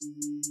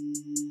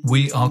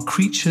We are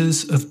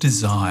creatures of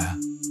desire.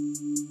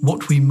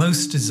 What we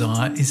most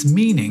desire is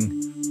meaning.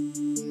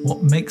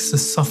 What makes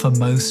us suffer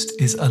most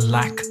is a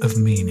lack of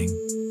meaning.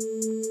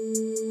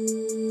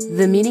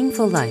 The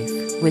Meaningful Life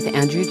with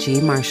Andrew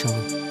G. Marshall.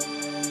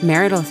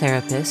 Marital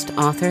therapist,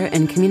 author,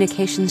 and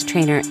communications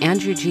trainer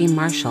Andrew G.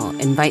 Marshall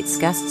invites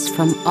guests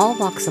from all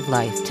walks of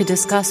life to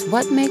discuss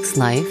what makes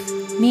life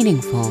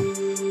meaningful.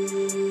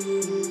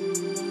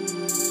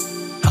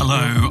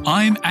 Hello,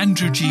 I'm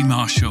Andrew G.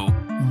 Marshall.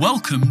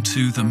 Welcome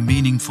to The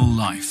Meaningful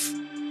Life.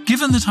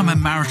 Given that I'm a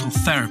marital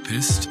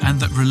therapist and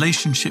that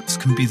relationships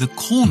can be the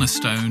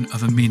cornerstone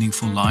of a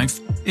meaningful life,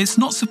 it's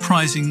not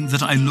surprising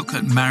that I look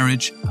at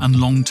marriage and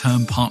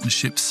long-term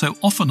partnerships so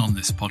often on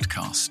this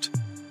podcast.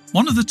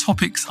 One of the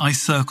topics I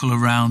circle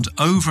around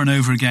over and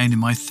over again in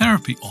my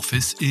therapy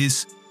office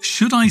is,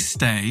 should I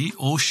stay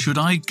or should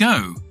I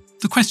go?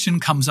 The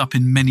question comes up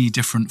in many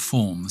different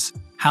forms.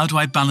 How do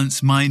I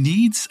balance my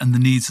needs and the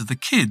needs of the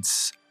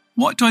kids?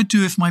 What do I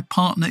do if my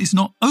partner is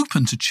not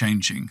open to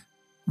changing?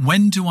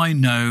 When do I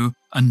know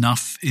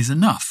enough is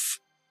enough?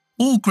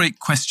 All great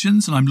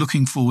questions, and I'm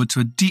looking forward to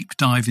a deep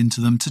dive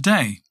into them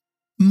today.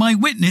 My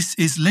witness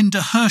is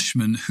Linda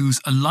Hershman,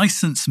 who's a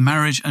licensed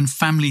marriage and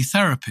family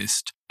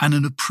therapist and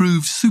an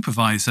approved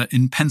supervisor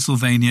in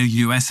Pennsylvania,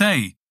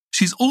 USA.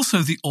 She's also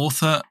the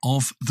author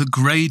of The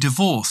Grey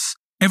Divorce,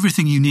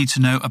 Everything You Need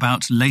to Know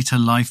About Later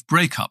Life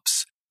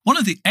Breakups. One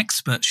of the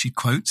experts she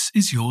quotes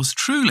is yours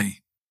truly.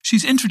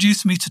 She's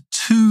introduced me to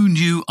two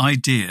new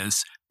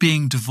ideas,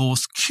 being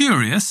divorce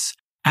curious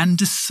and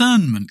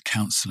discernment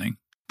counselling.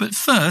 But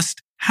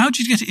first, how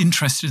did you get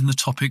interested in the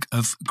topic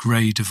of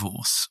grey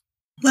divorce?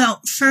 Well,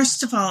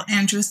 first of all,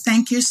 Andrew,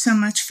 thank you so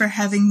much for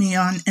having me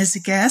on as a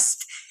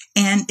guest.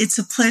 And it's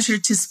a pleasure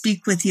to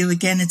speak with you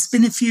again. It's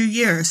been a few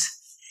years.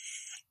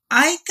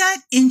 I got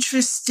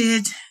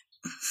interested,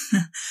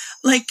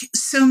 like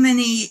so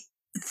many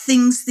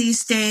things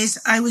these days.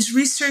 I was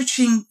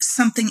researching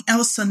something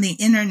else on the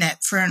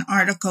internet for an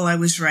article I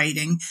was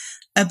writing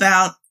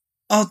about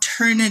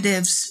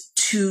alternatives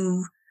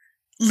to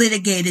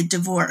litigated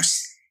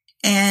divorce.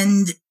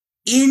 And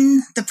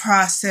in the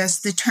process,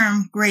 the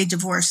term grey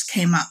divorce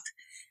came up.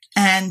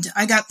 And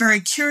I got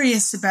very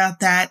curious about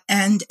that.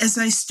 And as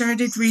I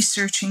started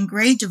researching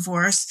grey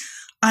divorce,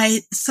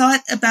 I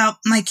thought about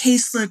my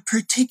caseload,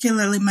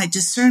 particularly my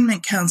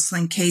discernment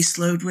counseling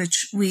caseload,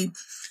 which we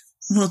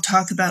will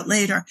talk about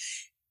later.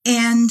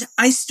 And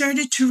I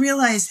started to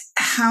realize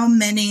how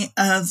many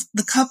of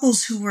the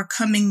couples who were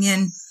coming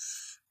in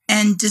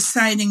and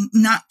deciding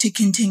not to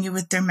continue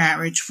with their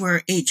marriage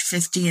were age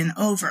 50 and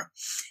over.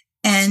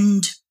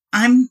 And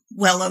I'm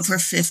well over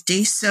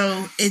 50,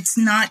 so it's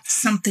not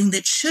something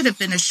that should have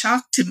been a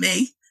shock to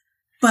me.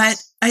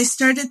 But I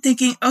started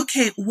thinking,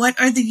 okay, what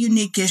are the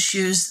unique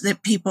issues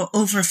that people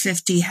over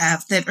 50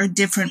 have that are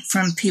different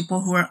from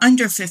people who are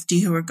under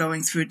 50 who are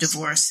going through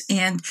divorce?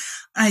 And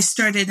I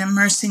started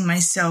immersing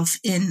myself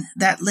in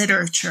that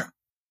literature.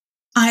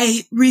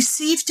 I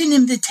received an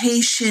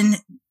invitation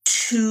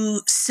to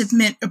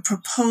submit a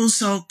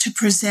proposal to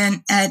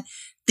present at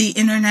the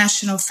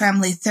International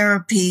Family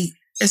Therapy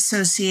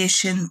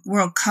Association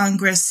World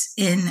Congress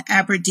in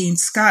Aberdeen,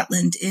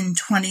 Scotland in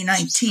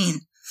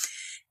 2019.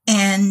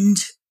 And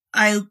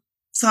I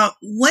thought,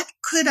 what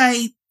could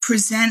I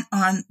present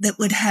on that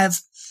would have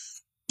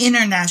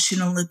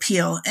international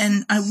appeal?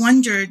 And I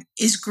wondered,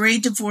 is grey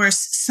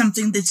divorce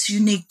something that's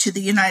unique to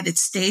the United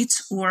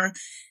States, or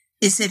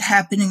is it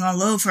happening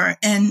all over?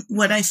 And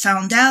what I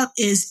found out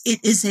is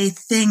it is a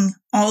thing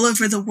all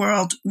over the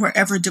world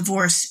wherever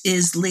divorce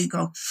is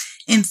legal.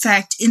 In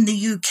fact, in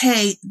the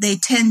UK, they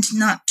tend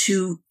not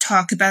to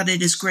talk about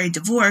it as grey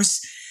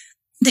divorce.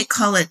 They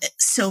call it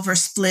silver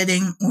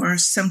splitting or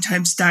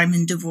sometimes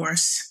diamond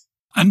divorce.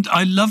 And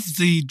I love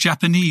the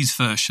Japanese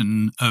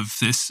version of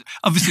this.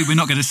 Obviously, we're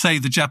not going to say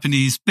the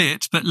Japanese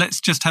bit, but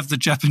let's just have the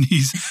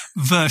Japanese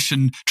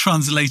version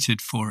translated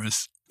for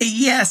us.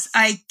 Yes,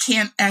 I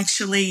can't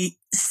actually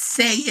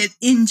say it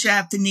in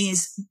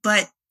Japanese,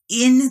 but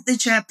in the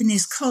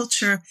Japanese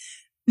culture,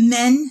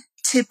 men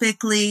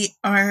typically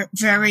are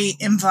very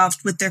involved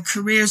with their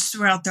careers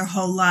throughout their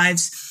whole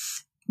lives,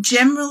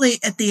 generally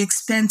at the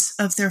expense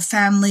of their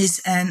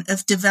families and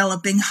of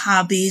developing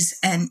hobbies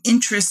and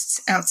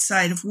interests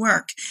outside of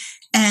work.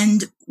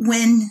 And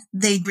when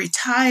they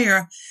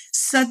retire,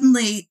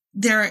 suddenly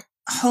they're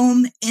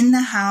home in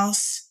the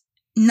house,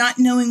 not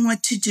knowing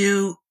what to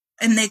do,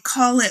 and they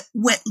call it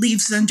wet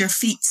leaves under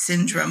feet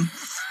syndrome,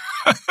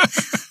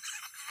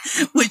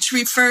 which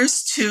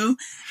refers to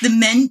the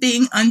men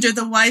being under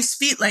the wife's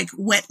feet, like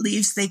wet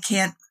leaves they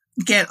can't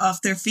get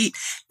off their feet.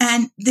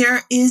 And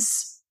there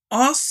is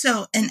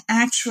also an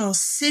actual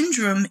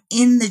syndrome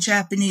in the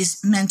Japanese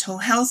mental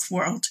health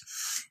world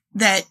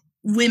that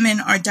women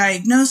are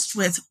diagnosed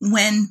with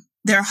when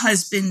their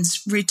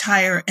husbands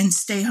retire and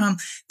stay home.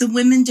 The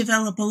women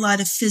develop a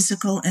lot of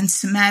physical and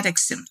somatic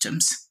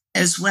symptoms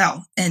as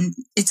well. And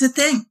it's a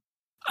thing.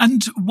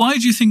 And why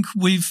do you think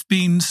we've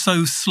been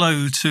so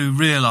slow to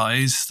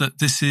realise that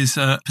this is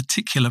a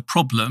particular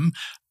problem?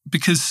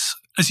 Because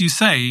as you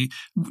say,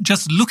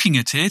 just looking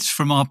at it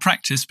from our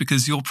practice,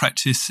 because your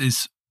practice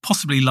is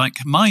possibly like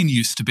mine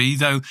used to be,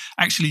 though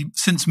actually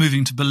since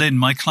moving to Berlin,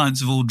 my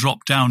clients have all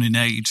dropped down in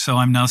age. So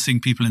I'm now seeing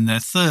people in their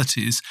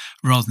 30s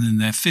rather than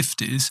their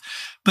 50s.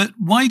 But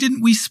why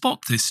didn't we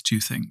spot this, do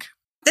you think?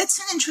 That's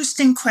an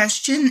interesting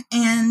question,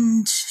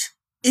 and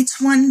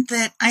it's one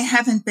that I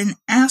haven't been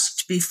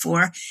asked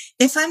before.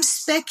 If I'm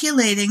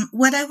speculating,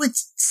 what I would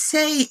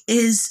say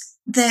is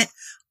that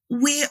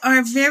we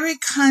are very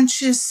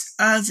conscious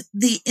of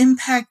the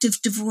impact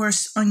of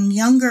divorce on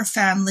younger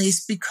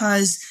families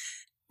because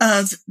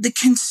of the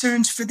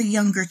concerns for the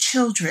younger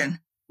children.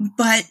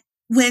 But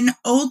when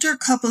older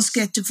couples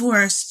get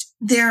divorced,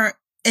 their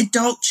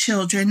adult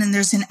children, and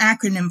there's an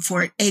acronym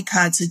for it,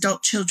 ACODS,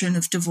 Adult Children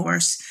of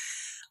Divorce,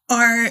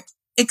 are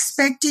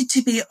expected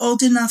to be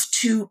old enough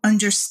to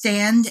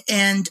understand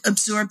and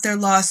absorb their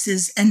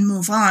losses and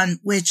move on,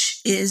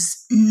 which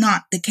is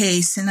not the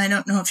case. And I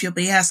don't know if you'll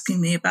be asking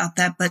me about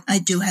that, but I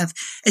do have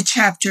a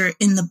chapter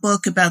in the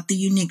book about the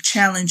unique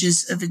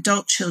challenges of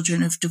adult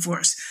children of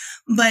divorce.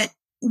 But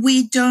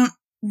we don't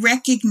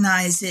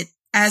recognize it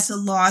as a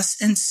loss,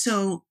 and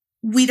so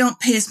we don't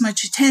pay as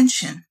much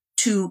attention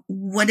to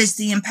what is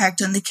the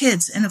impact on the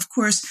kids. And of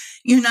course,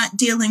 you're not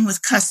dealing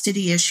with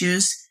custody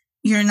issues.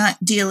 You're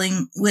not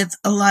dealing with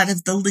a lot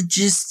of the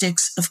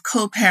logistics of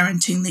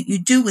co-parenting that you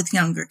do with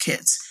younger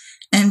kids.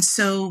 And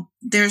so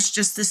there's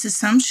just this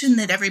assumption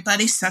that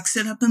everybody sucks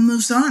it up and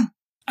moves on.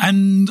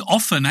 And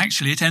often,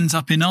 actually, it ends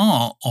up in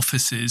our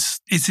offices.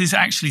 It is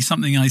actually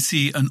something I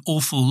see an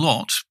awful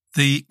lot.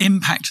 The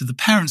impact of the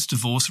parents'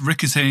 divorce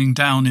ricocheting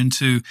down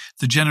into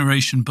the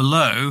generation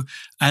below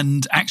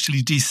and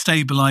actually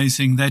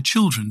destabilizing their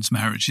children's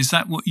marriage. Is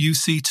that what you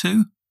see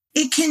too?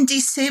 It can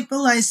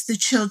destabilize the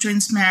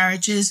children's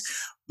marriages.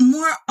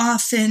 More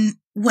often,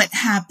 what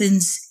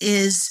happens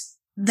is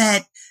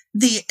that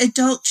the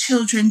adult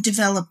children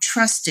develop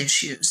trust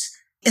issues,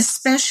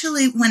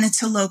 especially when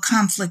it's a low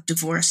conflict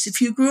divorce.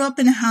 If you grew up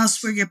in a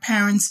house where your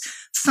parents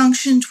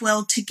functioned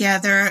well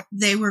together,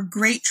 they were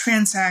great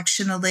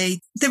transactionally,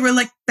 they were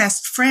like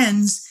best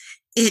friends,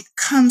 it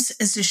comes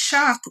as a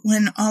shock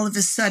when all of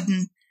a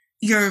sudden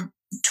you're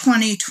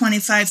 20,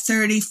 25,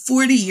 30,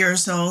 40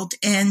 years old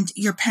and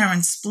your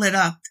parents split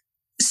up.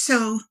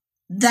 So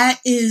that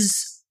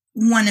is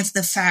one of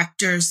the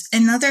factors.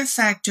 Another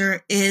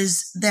factor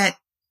is that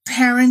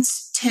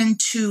parents tend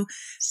to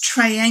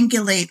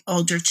triangulate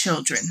older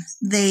children.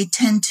 They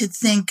tend to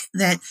think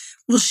that,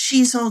 well,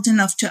 she's old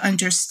enough to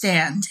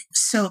understand,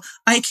 so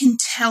I can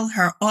tell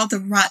her all the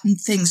rotten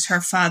things her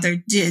father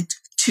did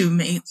to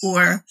me,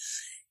 or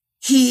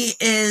he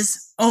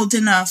is old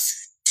enough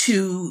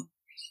to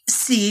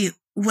see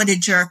what a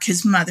jerk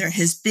his mother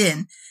has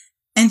been.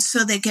 And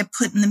so they get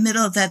put in the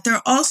middle of that. There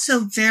are also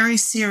very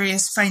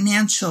serious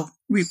financial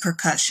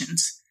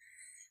repercussions.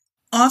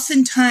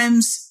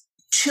 Oftentimes,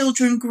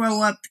 children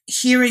grow up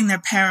hearing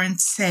their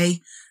parents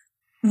say,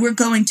 we're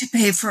going to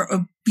pay for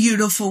a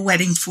beautiful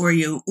wedding for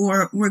you,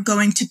 or we're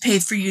going to pay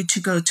for you to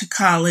go to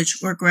college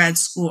or grad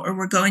school, or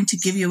we're going to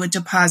give you a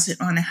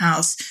deposit on a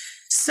house.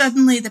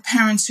 Suddenly the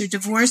parents are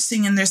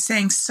divorcing and they're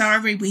saying,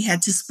 sorry, we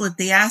had to split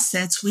the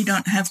assets. We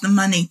don't have the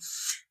money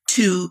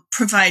to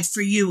provide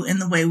for you in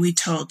the way we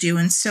told you.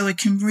 And so it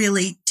can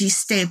really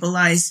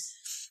destabilize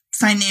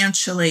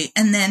financially.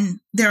 And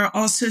then there are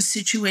also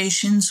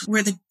situations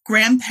where the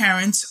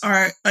grandparents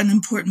are an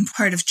important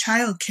part of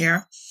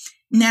childcare.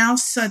 Now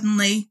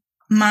suddenly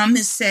mom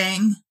is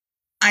saying,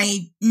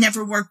 I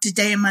never worked a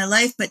day in my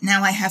life, but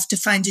now I have to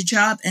find a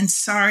job. And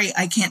sorry,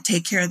 I can't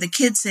take care of the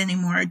kids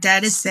anymore.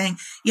 Dad is saying,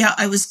 yeah,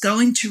 I was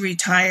going to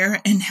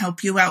retire and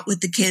help you out with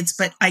the kids,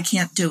 but I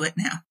can't do it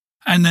now.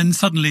 And then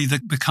suddenly they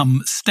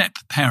become step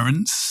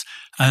parents,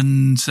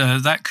 and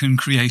that can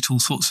create all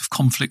sorts of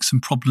conflicts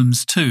and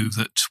problems too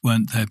that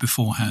weren't there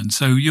beforehand.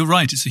 So you're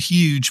right, it's a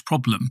huge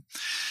problem.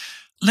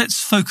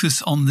 Let's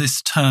focus on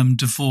this term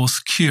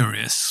divorce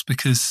curious,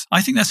 because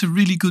I think that's a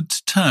really good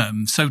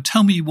term. So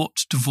tell me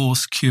what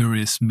divorce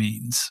curious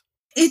means.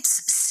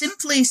 It's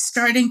simply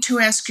starting to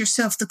ask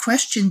yourself the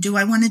question, do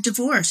I want a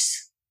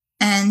divorce?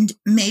 And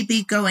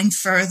maybe going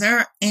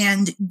further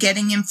and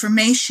getting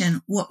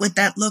information. What would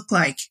that look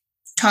like?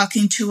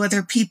 Talking to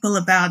other people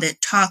about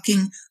it,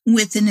 talking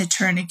with an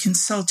attorney,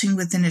 consulting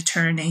with an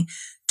attorney,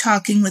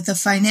 talking with a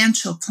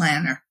financial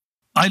planner.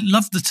 I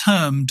love the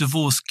term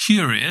divorce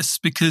curious,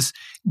 because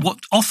what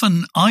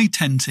often I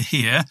tend to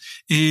hear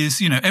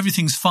is,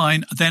 everything's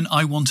fine, then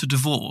I want a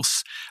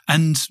divorce.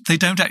 And they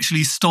don't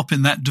actually stop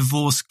in that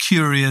divorce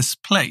curious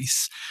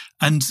place.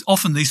 And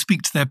often they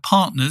speak to their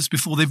partners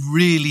before they've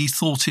really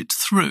thought it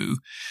through.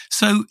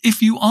 So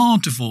if you are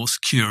divorce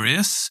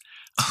curious,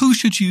 who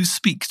should you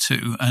speak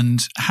to,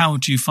 and how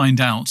do you find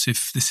out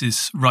if this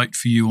is right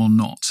for you or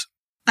not?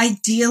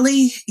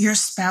 Ideally, your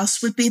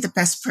spouse would be the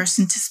best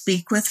person to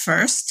speak with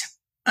first.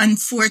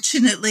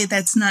 Unfortunately,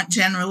 that's not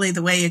generally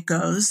the way it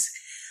goes.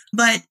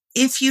 But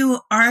if you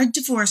are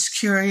divorce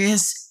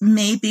curious,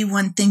 maybe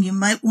one thing you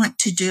might want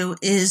to do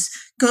is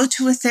go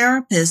to a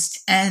therapist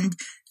and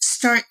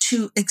start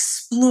to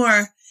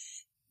explore,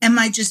 am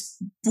I just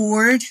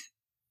bored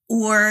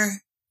Or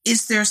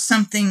is there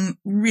something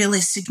really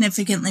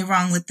significantly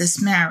wrong with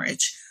this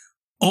marriage?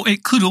 Or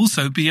it could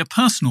also be a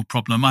personal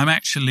problem. I'm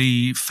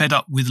actually fed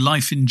up with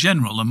life in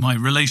general, and my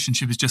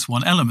relationship is just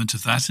one element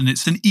of that. And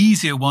it's an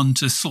easier one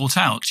to sort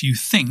out. You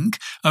think,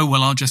 oh,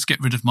 well, I'll just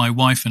get rid of my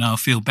wife and I'll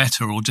feel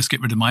better, or just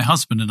get rid of my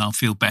husband and I'll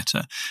feel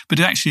better. But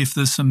actually, if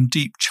there's some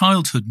deep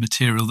childhood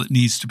material that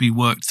needs to be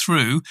worked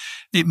through,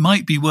 it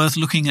might be worth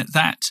looking at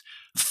that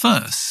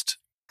first.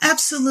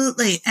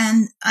 Absolutely.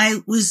 And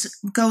I was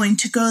going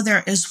to go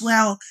there as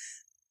well.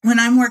 When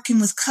I'm working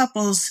with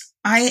couples,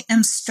 I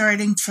am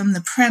starting from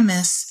the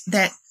premise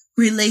that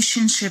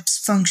relationships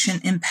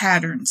function in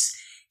patterns.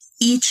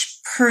 Each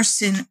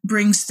person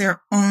brings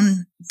their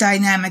own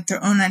dynamic,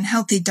 their own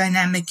unhealthy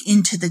dynamic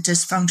into the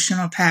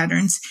dysfunctional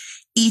patterns.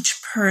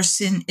 Each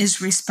person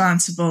is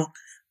responsible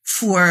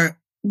for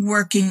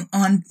working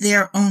on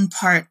their own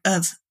part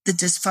of the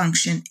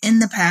dysfunction in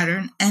the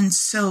pattern. And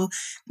so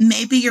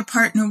maybe your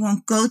partner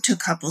won't go to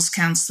couples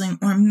counseling,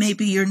 or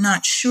maybe you're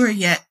not sure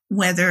yet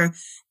whether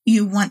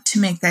you want to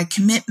make that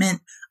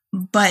commitment,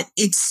 but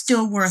it's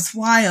still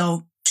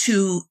worthwhile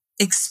to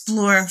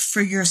explore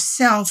for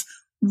yourself,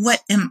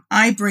 what am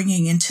I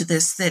bringing into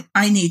this that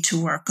I need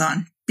to work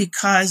on?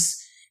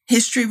 Because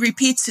history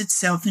repeats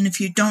itself. And if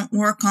you don't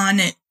work on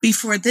it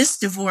before this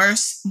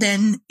divorce,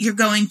 then you're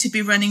going to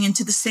be running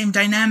into the same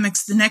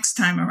dynamics the next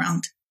time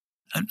around.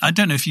 I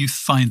don't know if you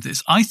find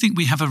this. I think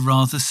we have a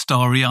rather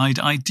starry-eyed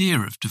idea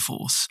of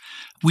divorce.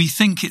 We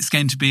think it's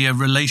going to be a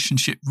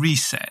relationship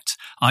reset.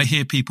 I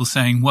hear people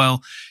saying,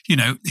 well,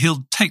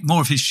 he'll take more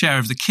of his share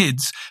of the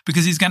kids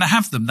because he's going to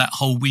have them that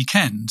whole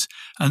weekend.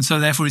 And so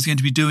therefore he's going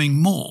to be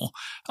doing more.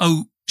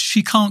 Oh,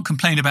 she can't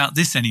complain about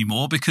this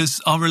anymore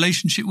because our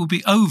relationship will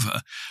be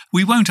over.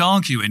 We won't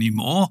argue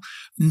anymore.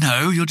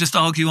 No, you'll just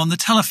argue on the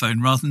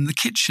telephone rather than the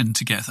kitchen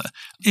together.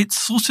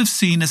 It's sort of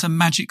seen as a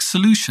magic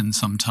solution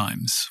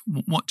sometimes.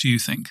 What do you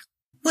think?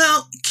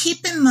 Well,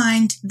 keep in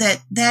mind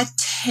that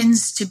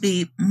tends to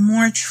be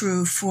more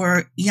true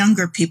for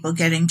younger people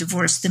getting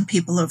divorced than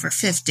people over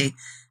 50.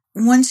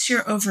 Once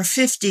you're over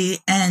 50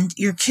 and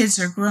your kids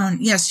are grown,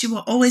 yes, you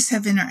will always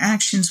have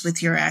interactions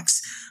with your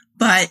ex,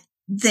 but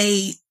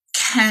they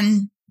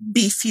can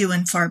be few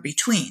and far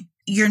between.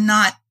 You're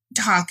not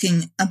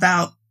talking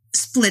about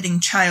splitting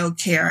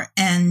childcare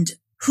and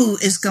who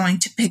is going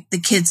to pick the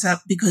kids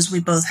up because we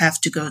both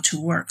have to go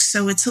to work.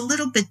 So it's a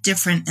little bit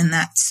different in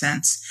that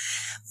sense.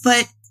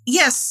 But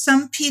yes,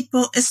 some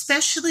people,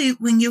 especially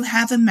when you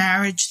have a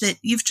marriage that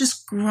you've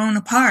just grown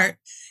apart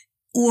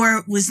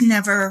or was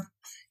never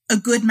a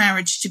good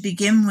marriage to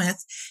begin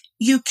with,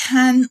 you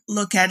can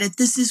look at it.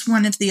 This is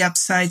one of the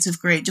upsides of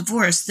great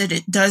divorce, that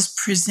it does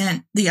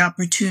present the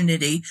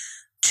opportunity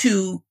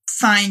to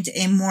find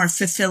a more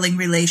fulfilling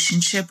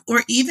relationship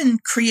or even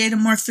create a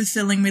more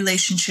fulfilling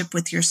relationship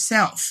with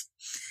yourself.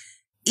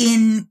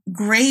 In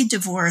gray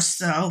divorce,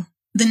 though,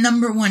 the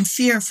number one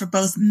fear for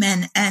both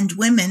men and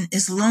women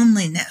is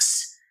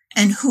loneliness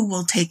and who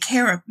will take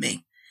care of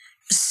me.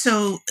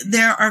 So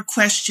there are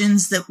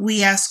questions that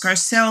we ask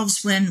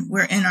ourselves when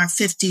we're in our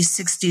 50s,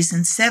 60s,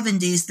 and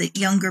 70s that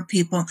younger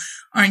people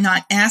are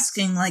not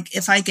asking, like,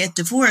 if I get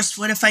divorced,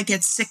 what if I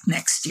get sick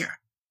next year?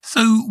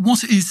 So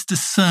what is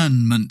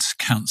discernment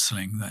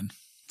counselling then?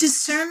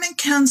 Discernment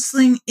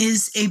counseling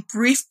is a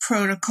brief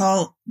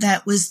protocol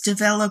that was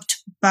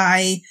developed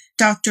by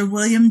Dr.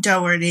 William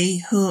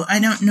Doherty, who I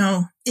don't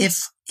know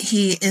if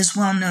he is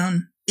well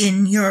known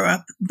in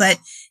Europe, but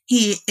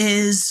he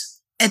is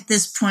at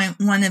this point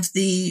one of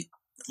the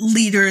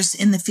leaders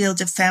in the field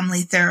of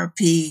family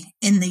therapy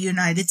in the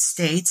United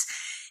States.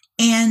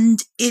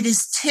 And it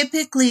is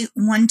typically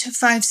 1 to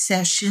 5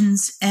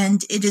 sessions,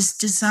 and it is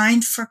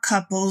designed for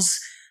couples,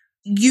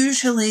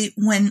 usually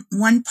when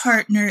one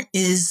partner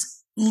is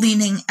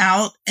leaning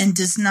out and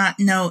does not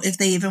know if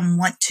they even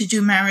want to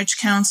do marriage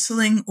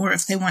counseling or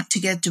if they want to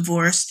get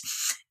divorced,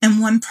 and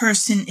one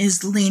person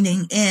is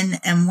leaning in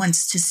and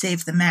wants to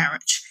save the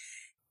marriage.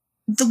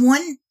 The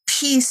one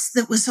piece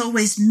that was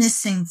always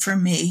missing for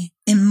me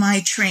in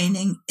my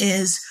training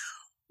is,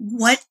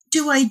 what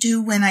do I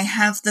do when I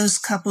have those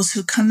couples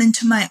who come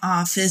into my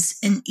office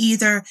and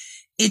either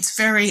it's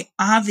very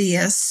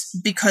obvious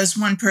because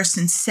one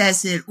person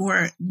says it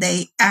or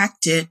they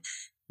act it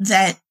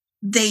that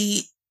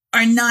they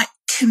are not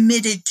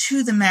committed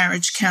to the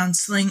marriage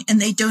counseling and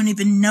they don't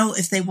even know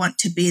if they want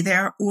to be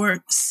there,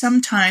 or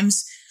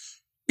sometimes,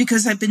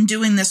 because I've been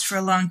doing this for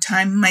a long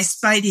time, my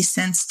spidey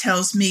sense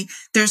tells me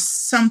there's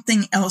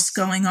something else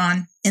going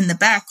on in the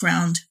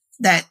background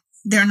that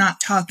they're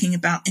not talking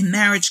about in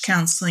marriage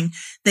counseling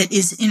that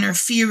is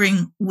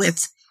interfering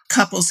with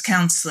couples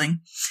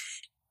counseling.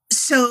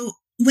 So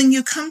when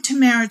you come to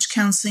marriage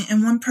counseling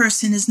and one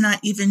person is not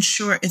even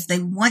sure if they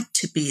want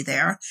to be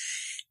there,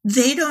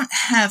 they don't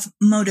have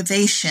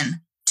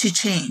motivation to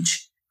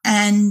change.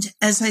 And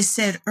as I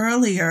said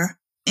earlier,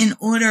 in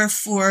order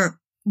for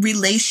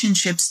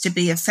relationships to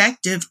be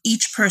effective,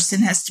 each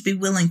person has to be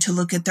willing to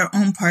look at their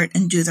own part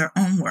and do their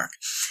own work.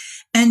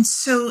 And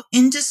so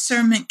in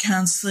discernment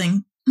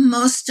counseling,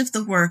 most of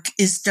the work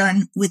is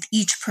done with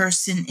each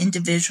person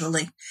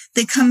individually.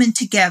 They come in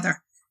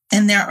together,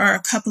 and there are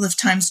a couple of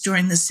times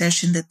during the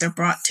session that they're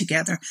brought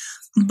together.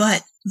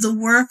 But the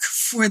work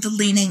for the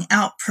leaning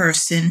out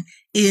person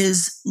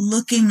is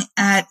looking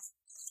at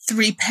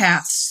 3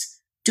 paths.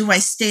 Do I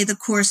stay the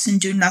course and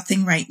do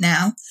nothing right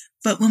now?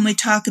 But when we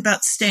talk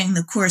about staying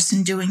the course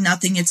and doing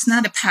nothing, it's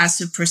not a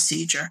passive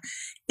procedure.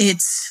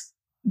 It's,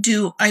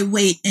 do I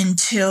wait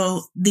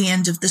until the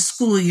end of the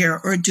school year,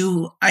 or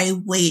do I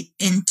wait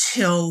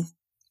until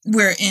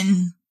we're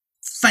in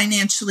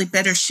financially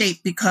better shape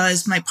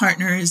because my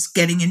partner is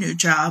getting a new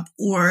job?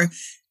 Or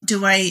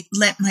do I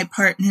let my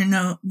partner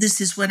know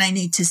this is what I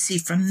need to see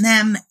from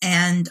them,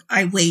 and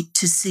I wait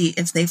to see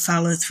if they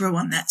follow through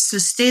on that? So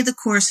stay the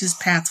course is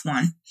path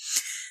 1.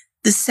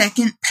 The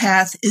second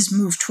path is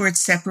move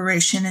towards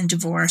separation and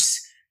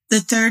divorce. The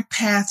third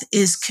path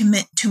is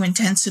commit to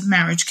intensive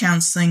marriage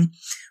counseling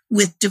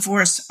with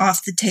divorce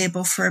off the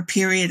table for a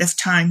period of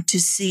time to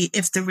see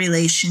if the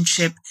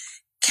relationship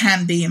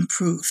can be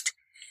improved.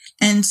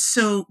 And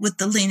so with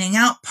the leaning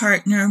out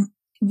partner,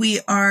 we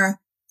are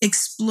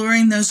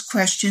exploring those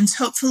questions,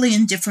 hopefully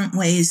in different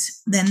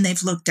ways than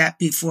they've looked at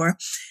before.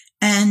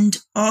 And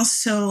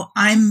also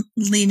I'm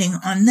leaning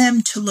on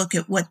them to look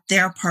at what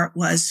their part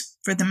was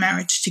for the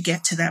marriage to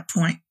get to that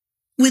point.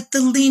 With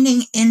the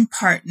leaning in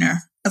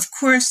partner, of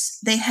course,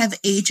 they have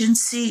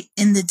agency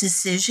in the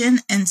decision,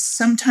 and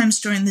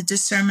sometimes during the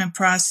discernment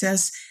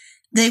process,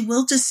 they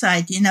will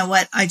decide, you know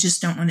what, I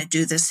just don't want to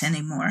do this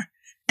anymore.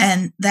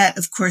 And that,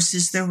 of course,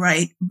 is their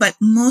right. But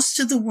most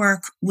of the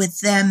work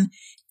with them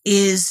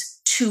is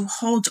to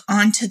hold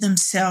on to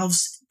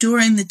themselves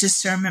during the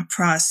discernment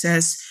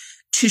process,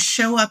 to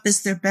show up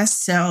as their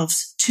best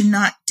selves, to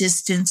not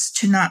distance,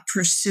 to not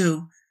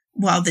pursue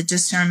while the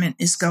discernment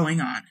is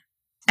going on.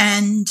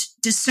 And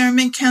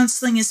discernment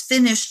counseling is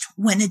finished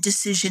when a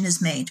decision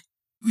is made.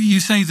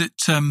 You say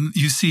that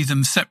you see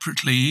them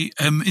separately.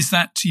 Is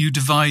that you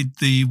divide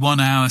the 1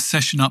 hour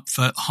session up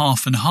for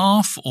half and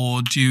half,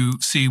 or do you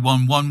see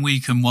one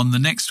week and one the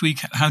next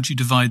week? How do you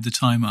divide the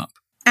time up?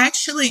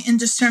 Actually, in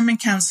discernment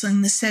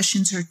counseling, the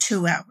sessions are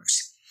 2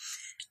 hours.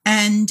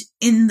 And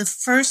in the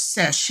first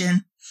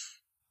session,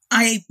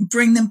 I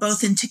bring them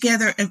both in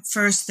together. At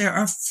first, there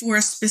are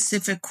 4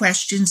 specific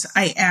questions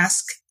I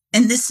ask.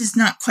 And this is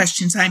not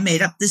questions I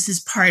made up. This is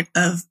part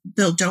of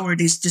Bill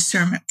Doherty's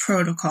discernment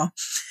protocol.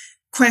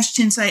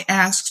 Questions I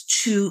ask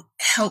to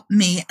help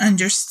me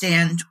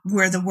understand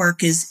where the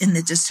work is in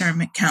the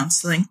discernment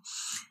counseling.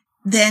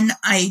 Then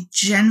I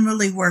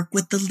generally work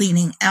with the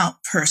leaning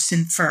out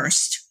person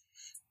first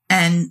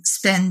and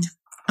spend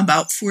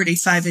about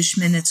 45-ish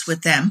minutes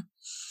with them.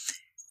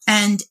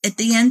 And at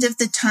the end of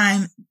the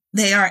time,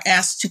 they are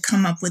asked to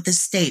come up with a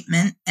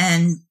statement.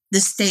 And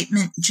the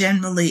statement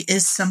generally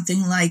is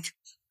something like,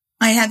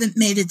 I haven't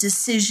made a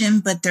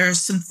decision, but there are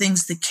some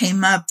things that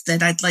came up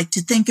that I'd like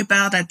to think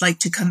about. I'd like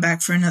to come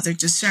back for another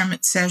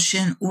discernment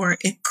session. Or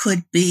it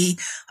could be,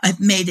 I've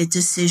made a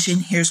decision.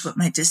 Here's what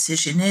my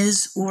decision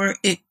is. Or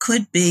it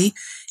could be,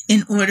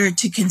 in order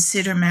to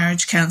consider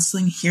marriage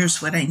counseling,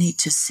 here's what I need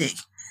to see.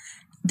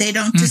 They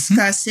don't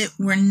discuss it.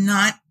 We're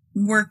not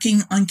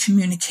working on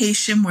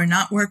communication. We're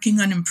not working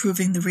on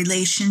improving the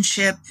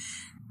relationship.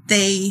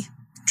 They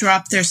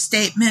drop their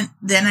statement.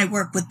 Then I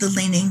work with the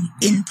leaning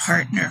in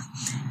partner.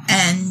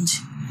 And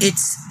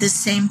it's the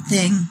same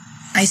thing.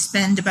 I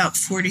spend about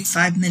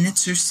 45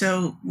 minutes or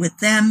so with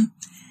them.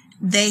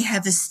 They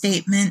have a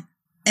statement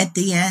at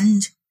the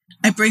end.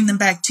 I bring them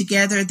back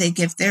together. They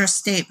give their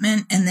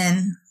statement. And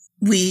then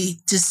we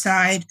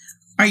decide,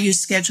 are you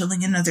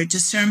scheduling another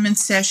discernment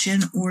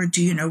session, or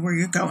do you know where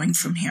you're going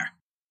from here?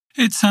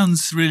 It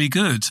sounds really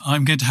good.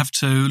 I'm going to have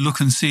to look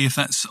and see if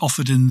that's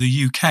offered in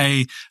the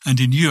UK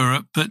and in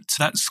Europe, but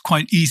that's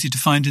quite easy to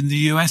find in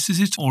the US, is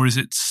it? Or is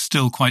it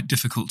still quite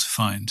difficult to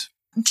find?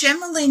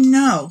 Generally,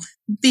 no,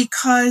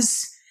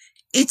 because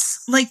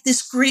it's like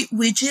this great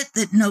widget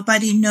that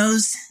nobody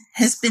knows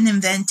has been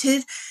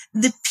invented.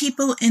 The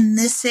people in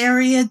this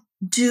area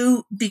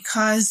do,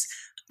 because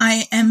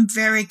I am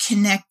very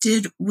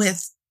connected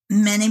with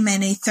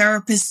many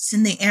therapists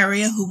in the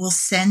area who will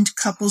send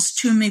couples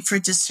to me for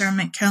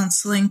discernment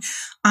counseling.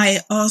 I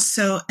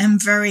also am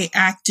very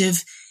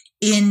active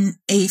in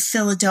a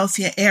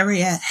Philadelphia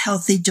area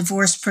healthy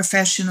divorce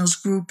professionals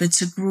group.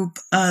 It's a group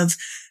of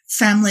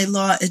family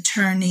law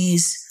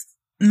attorneys,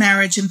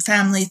 marriage and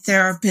family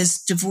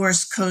therapists,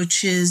 divorce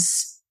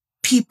coaches,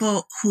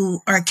 people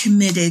who are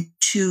committed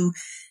to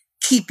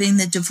keeping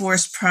the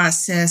divorce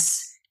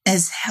process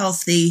as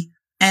healthy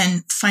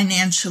and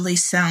financially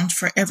sound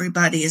for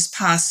everybody as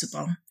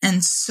possible.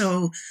 And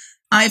so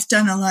I've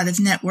done a lot of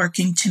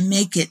networking to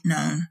make it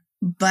known.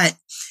 But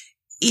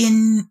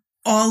in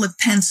all of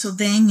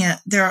Pennsylvania,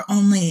 there are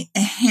only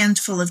a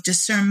handful of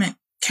discernment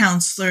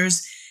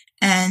counselors.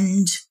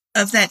 And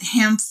of that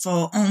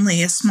handful,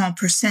 only a small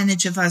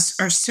percentage of us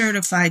are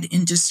certified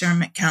in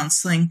discernment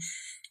counseling.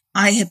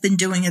 I have been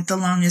doing it the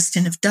longest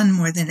and have done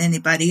more than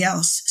anybody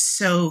else.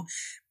 So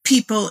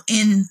people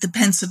in the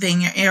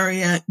Pennsylvania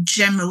area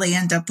generally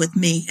end up with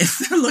me if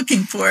they're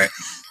looking for it.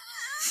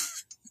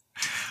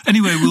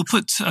 Anyway, we'll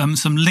put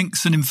some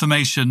links and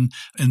information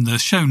in the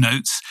show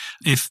notes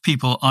if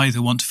people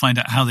either want to find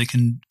out how they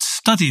can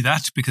study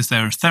that because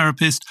they're a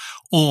therapist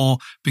or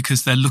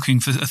because they're looking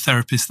for a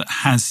therapist that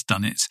has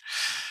done it.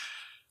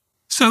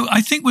 So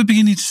I think we're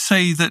beginning to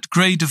say that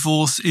grey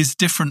divorce is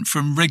different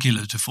from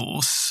regular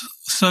divorce.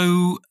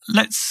 So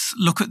let's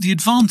look at the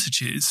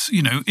advantages.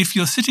 You know, if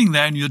you're sitting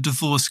there and you're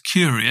divorce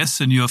curious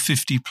and you're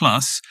 50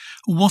 plus,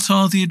 what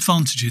are the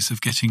advantages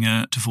of getting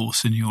a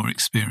divorce in your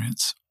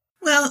experience?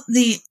 Well,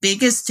 the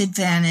biggest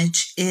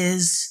advantage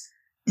is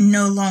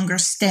no longer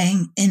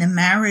staying in a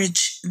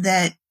marriage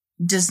that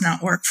does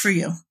not work for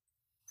you.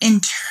 In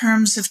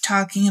terms of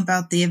talking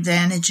about the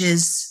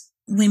advantages,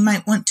 we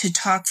might want to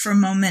talk for a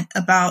moment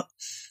about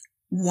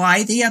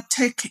why the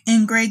uptick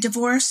in grey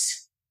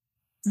divorce.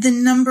 The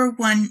number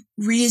one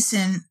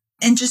reason,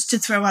 and just to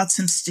throw out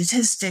some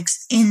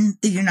statistics, in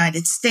the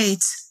United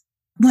States,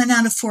 1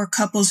 out of 4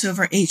 couples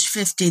over age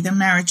 50, their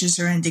marriages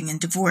are ending in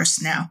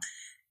divorce now.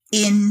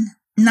 In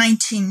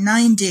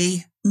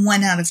 1990,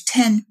 1 out of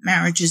 10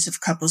 marriages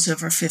of couples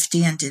over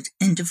 50 ended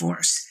in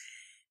divorce.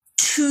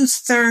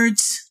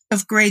 2/3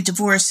 of grey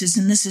divorces,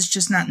 and this is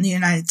just not in the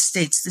United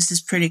States, this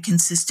is pretty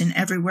consistent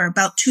everywhere,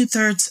 about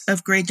 2/3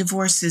 of grey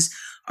divorces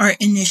are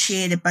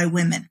initiated by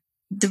women.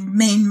 The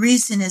main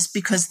reason is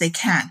because they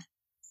can.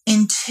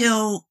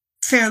 Until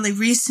fairly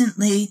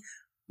recently,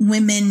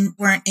 women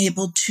weren't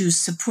able to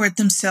support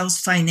themselves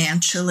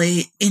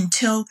financially.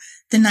 Until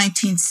the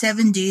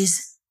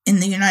 1970s, in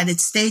the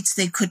United States,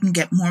 they couldn't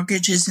get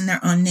mortgages in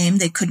their own name.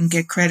 They couldn't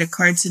get credit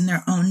cards in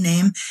their own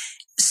name.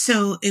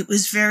 So it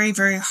was very,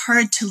 very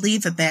hard to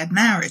leave a bad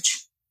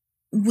marriage.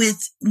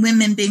 With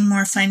women being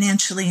more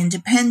financially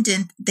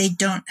independent, they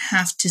don't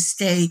have to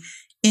stay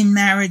in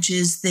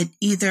marriages that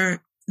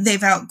either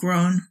they've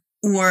outgrown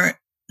or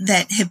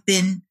that have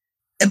been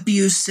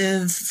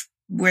abusive,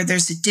 where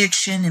there's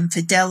addiction,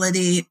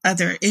 infidelity,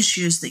 other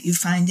issues that you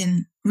find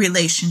in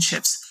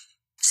relationships.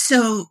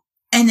 So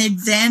an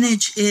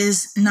advantage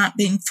is not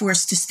being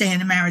forced to stay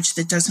in a marriage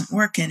that doesn't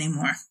work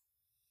anymore.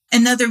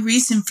 Another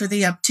reason for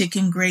the uptick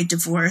in grey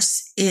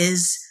divorce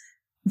is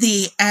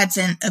the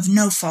advent of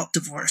no-fault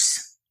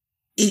divorce.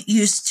 It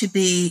used to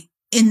be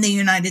in the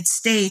United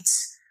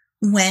States,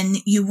 when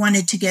you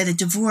wanted to get a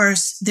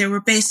divorce, there were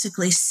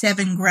basically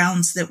 7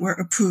 grounds that were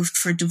approved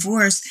for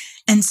divorce,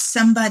 and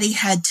somebody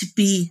had to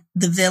be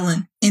the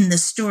villain in the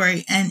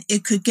story. And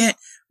it could get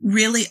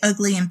really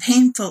ugly and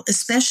painful,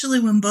 especially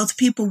when both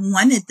people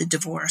wanted the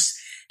divorce.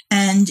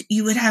 And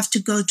you would have to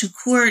go to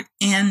court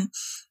and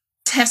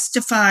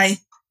testify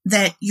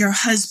that your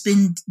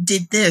husband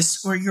did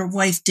this or your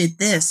wife did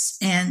this.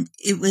 And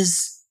it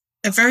was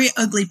a very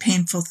ugly,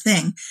 painful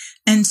thing.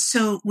 And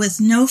so with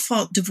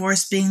no-fault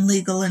divorce being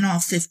legal in all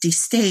 50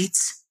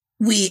 states,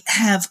 we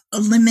have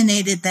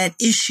eliminated that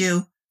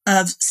issue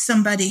of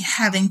somebody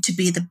having to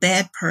be the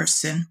bad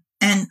person.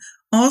 And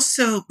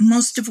also,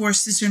 most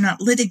divorces are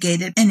not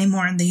litigated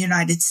anymore in the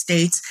United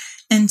States.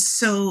 And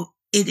so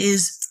it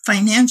is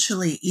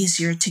financially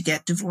easier to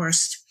get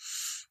divorced.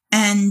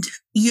 And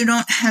you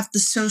don't have the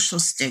social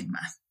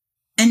stigma.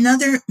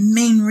 Another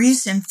main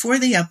reason for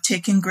the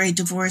uptick in grey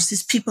divorce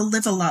is people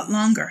live a lot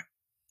longer.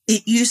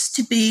 It used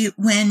to be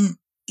when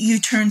you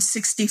turned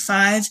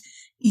 65,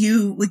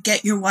 you would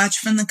get your watch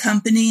from the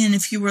company, and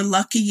if you were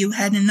lucky, you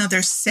had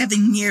another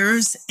 7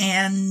 years,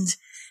 and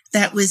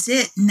that was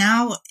it.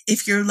 Now,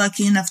 if you're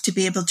lucky enough to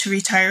be able to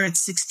retire at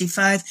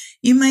 65,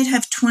 you might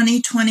have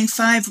 20,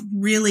 25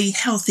 really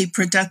healthy,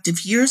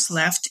 productive years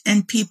left,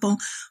 and people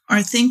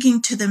are thinking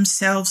to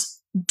themselves,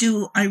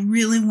 do I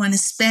really want to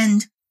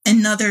spend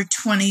another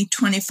 20,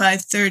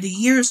 25, 30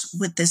 years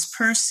with this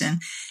person?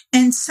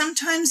 And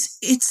sometimes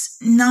it's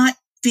not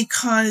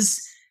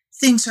because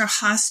things are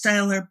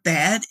hostile or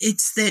bad.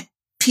 It's that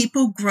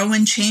people grow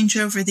and change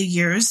over the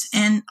years,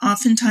 and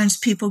oftentimes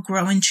people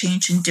grow and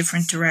change in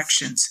different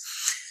directions.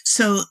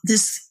 So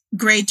this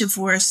grey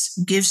divorce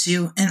gives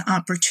you an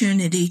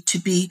opportunity to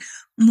be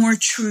more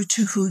true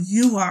to who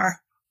you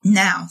are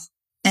now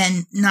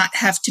and not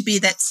have to be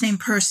that same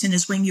person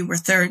as when you were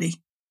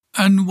 30.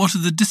 And what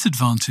are the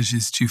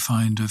disadvantages, do you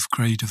find, of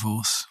grey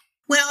divorce?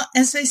 Well,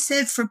 as I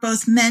said, for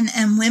both men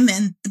and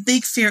women, the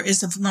big fear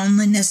is of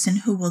loneliness and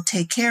who will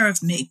take care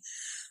of me.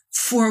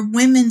 For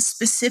women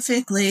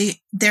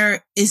specifically,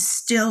 there is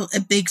still a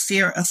big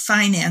fear of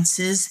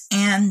finances,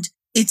 and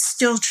it's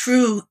still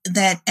true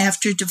that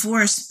after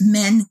divorce,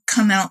 men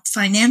come out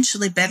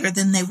financially better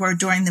than they were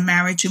during the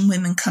marriage, and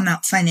women come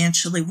out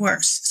financially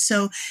worse.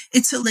 So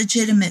it's a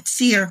legitimate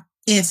fear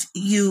if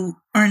you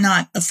are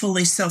not a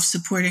fully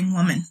self-supporting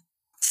woman.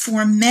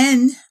 For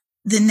men,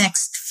 the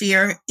next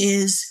fear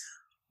is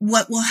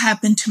what will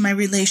happen to my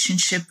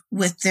relationship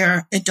with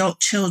their adult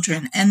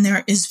children. And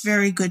there is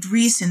very good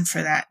reason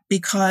for that,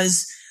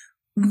 because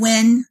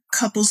when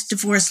couples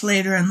divorce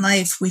later in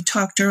life, we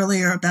talked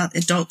earlier about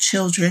adult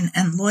children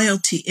and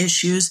loyalty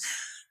issues.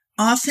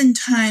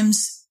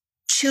 Oftentimes,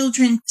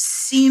 children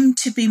seem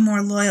to be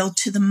more loyal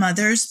to the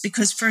mothers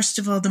because, first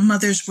of all, the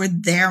mothers were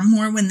there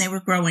more when they were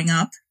growing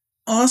up.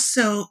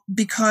 Also,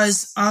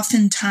 because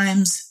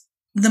oftentimes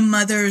the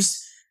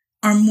mothers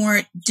are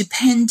more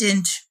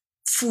dependent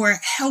for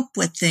help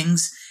with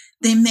things.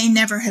 They may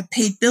never have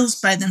paid bills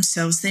by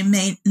themselves. They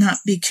may not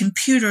be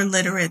computer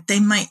literate. They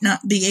might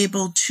not be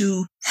able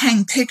to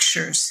hang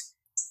pictures.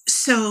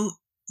 So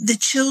the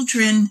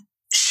children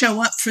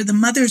show up for the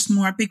mothers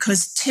more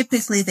because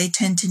typically they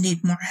tend to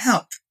need more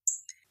help.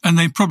 And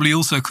they probably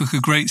also cook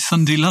a great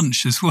Sunday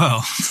lunch as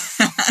well.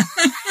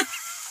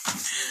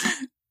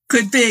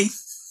 Could be.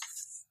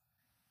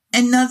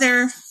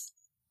 Another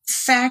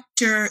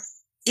factor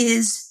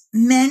is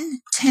men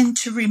tend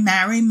to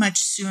remarry much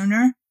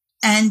sooner,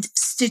 and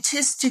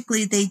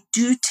statistically they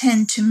do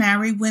tend to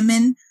marry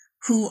women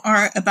who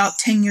are about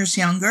 10 years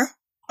younger.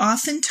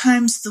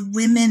 Oftentimes the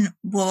women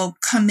will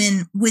come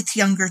in with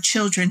younger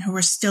children who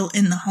are still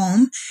in the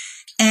home,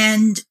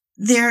 and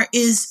there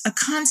is a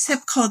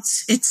concept called,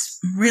 it's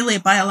really a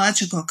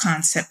biological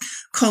concept,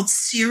 called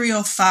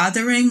serial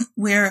fathering,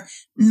 where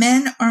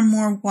men are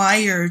more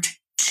wired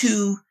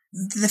to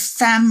the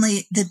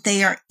family that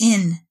they are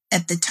in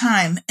at the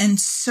time. And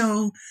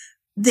so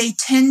they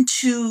tend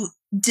to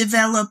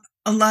develop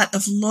a lot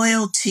of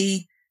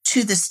loyalty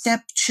to the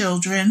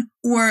stepchildren,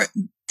 or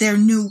their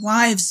new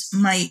wives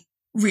might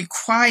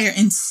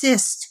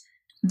insist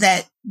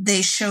that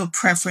they show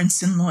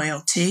preference and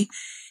loyalty.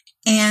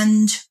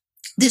 And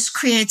this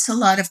creates a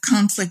lot of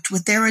conflict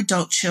with their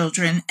adult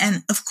children.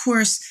 And of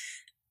course,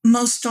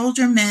 most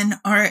older men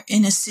are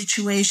in a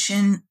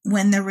situation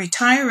when they're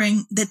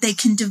retiring that they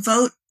can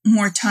devote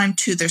more time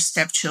to their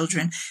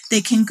stepchildren.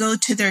 They can go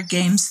to their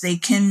games. They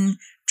can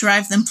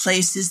drive them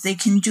places. They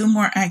can do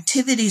more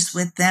activities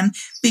with them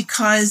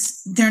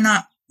because they're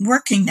not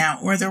working now,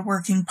 or they're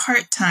working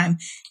part-time.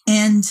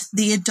 And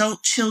the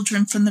adult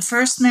children from the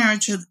first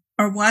marriage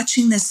are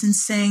watching this and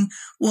saying,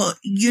 well,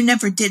 you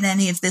never did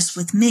any of this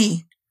with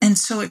me. And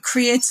so it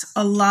creates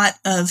a lot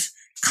of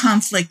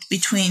conflict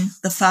between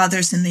the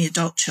fathers and the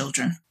adult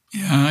children.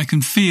 Yeah, I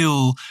can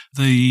feel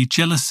the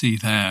jealousy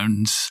there,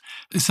 and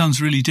it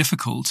sounds really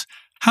difficult.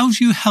 How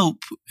do you help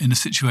in a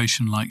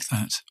situation like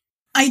that?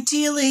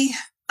 Ideally,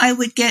 I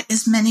would get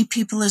as many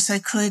people as I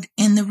could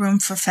in the room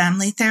for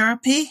family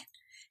therapy.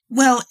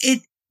 Well,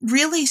 it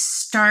really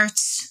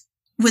starts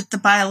with the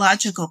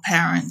biological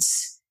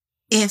parents.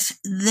 If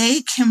they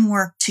can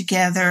work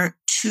together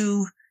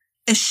to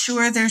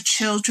assure their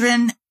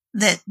children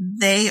that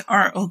they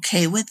are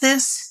okay with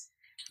this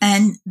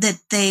and that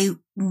they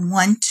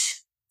want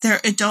their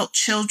adult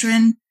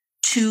children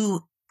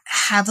to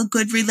have a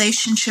good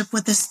relationship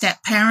with a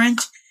step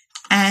parent,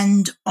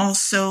 and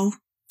also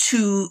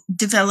to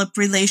develop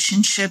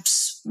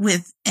relationships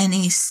with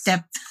any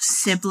step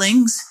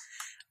siblings.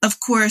 Of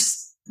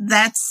course,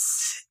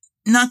 that's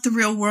not the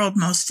real world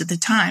most of the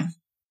time.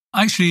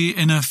 Actually,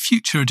 in a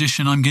future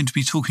edition, I'm going to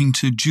be talking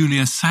to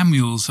Julia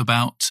Samuels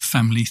about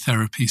family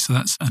therapy. So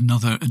that's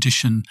another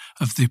edition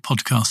of the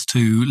podcast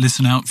to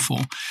listen out for.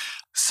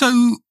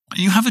 So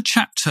you have a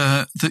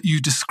chapter that you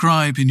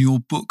describe in your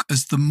book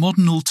as the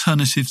modern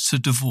alternatives to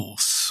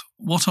divorce.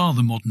 What are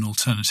the modern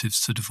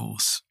alternatives to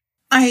divorce?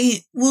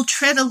 I will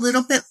tread a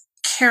little bit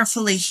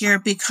carefully here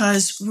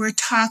because we're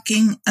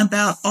talking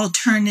about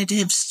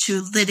alternatives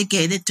to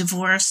litigated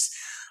divorce.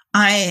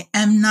 I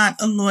am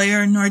not a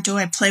lawyer, nor do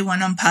I play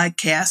one on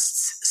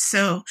podcasts,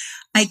 so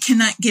I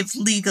cannot give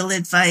legal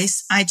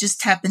advice. I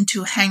just happen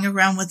to hang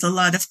around with a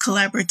lot of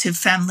collaborative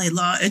family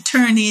law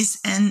attorneys,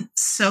 and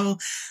so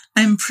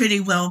I'm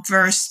pretty well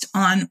versed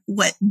on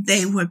what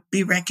they would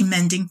be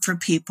recommending for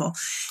people.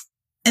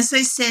 As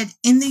I said,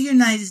 in the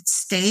United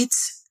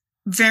States,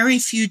 very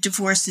few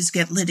divorces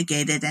get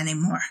litigated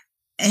anymore.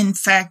 In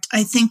fact,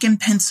 I think in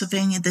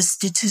Pennsylvania, the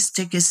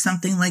statistic is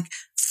something like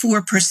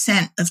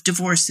 4% of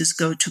divorces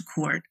go to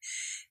court.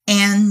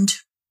 And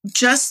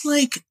just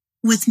like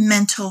with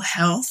mental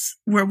health,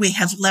 where we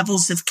have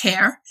levels of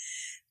care,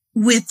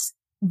 with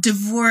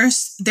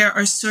divorce, there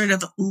are sort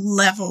of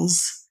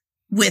levels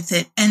with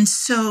it. And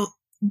so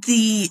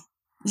the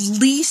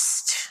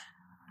least,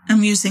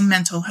 I'm using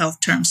mental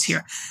health terms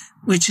here,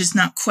 which is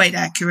not quite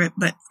accurate,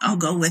 but I'll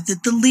go with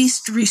it. The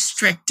least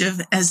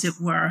restrictive, as it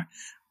were,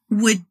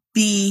 would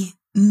be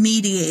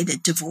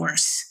mediated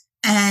divorce.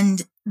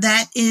 And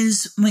that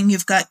is when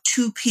you've got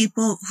two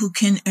people who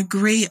can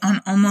agree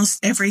on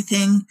almost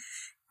everything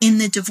in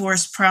the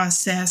divorce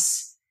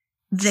process.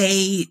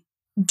 They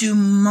do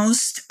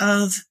most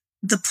of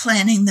the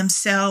planning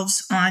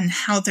themselves on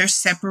how they're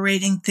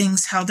separating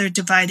things, how they're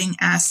dividing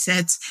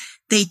assets.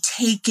 They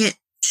take it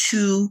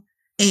to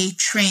a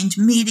trained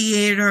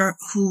mediator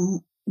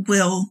who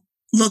will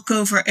look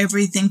over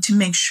everything to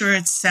make sure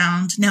it's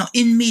sound. Now,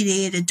 in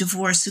mediated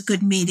divorce, a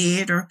good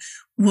mediator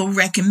will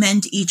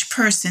recommend each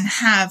person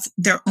have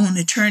their own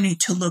attorney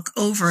to look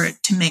over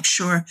it to make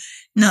sure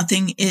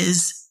nothing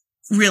is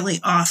really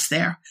off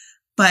there.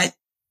 But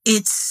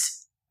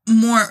it's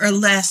more or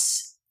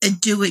less a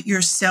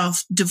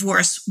do-it-yourself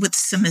divorce with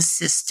some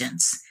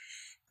assistance.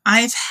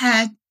 I've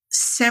had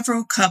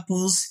several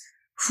couples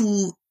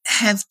who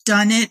have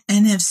done it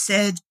and have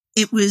said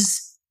it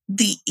was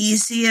the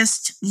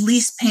easiest,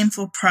 least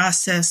painful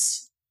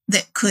process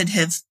that could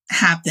have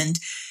happened.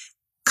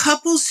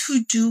 Couples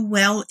who do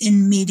well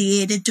in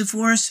mediated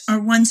divorce are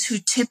ones who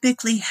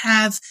typically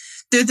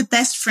they're the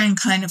best friend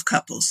kind of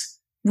couples,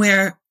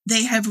 where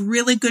they have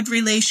really good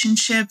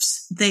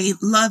relationships, they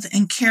love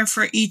and care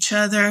for each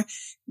other,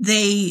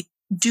 they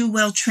do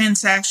well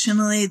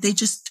transactionally, they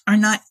just are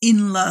not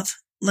in love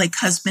like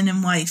husband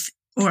and wife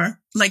or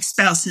like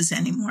spouses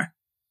anymore.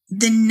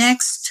 The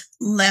next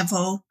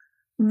level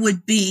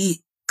would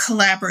be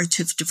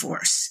collaborative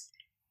divorce.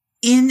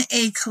 In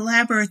a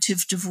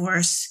collaborative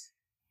divorce,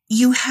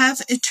 you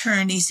have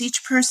attorneys.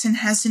 Each person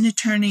has an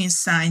attorney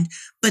assigned,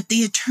 but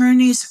the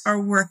attorneys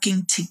are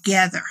working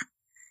together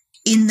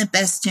in the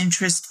best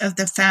interest of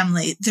the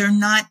family. They're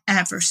not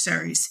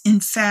adversaries. In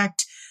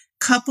fact,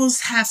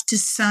 couples have to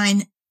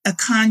sign a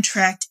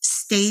contract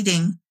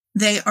stating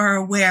they are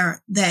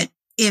aware that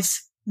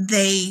if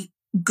they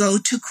go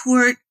to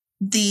court,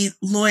 the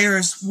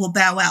lawyers will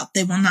bow out.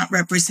 They will not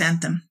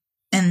represent them,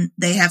 and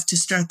they have to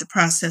start the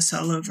process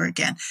all over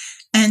again.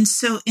 And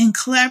so in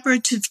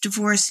collaborative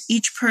divorce,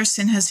 each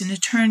person has an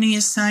attorney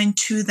assigned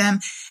to them,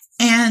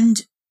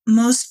 and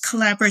most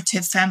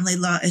collaborative family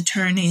law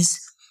attorneys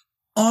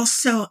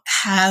also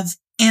have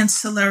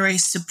ancillary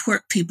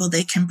support people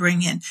they can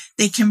bring in.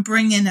 They can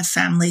bring in a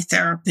family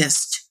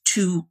therapist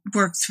to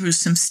work through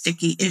some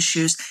sticky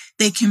issues.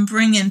 They can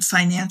bring in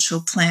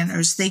financial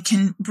planners. They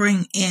can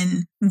bring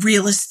in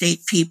real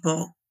estate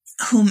people,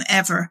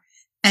 whomever,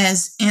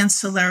 as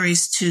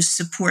ancillaries to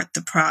support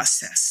the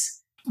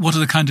process. What are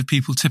the kind of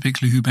people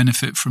typically who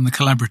benefit from the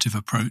collaborative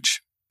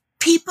approach?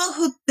 People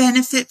who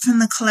benefit from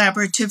the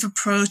collaborative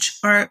approach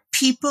are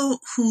people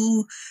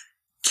who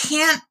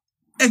can't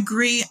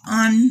agree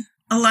on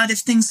a lot of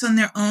things on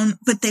their own,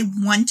 but they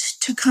want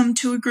to come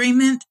to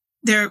agreement.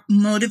 They're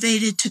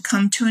motivated to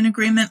come to an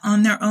agreement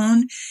on their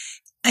own.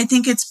 I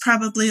think it's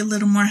probably a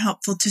little more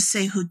helpful to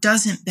say who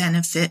doesn't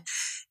benefit.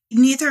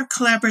 Neither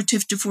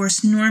collaborative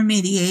divorce nor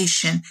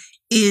mediation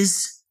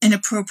is an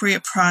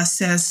appropriate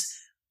process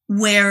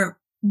where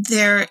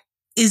there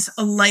is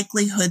a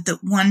likelihood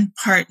that one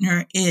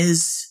partner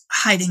is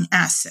hiding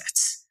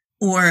assets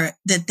or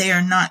that they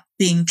are not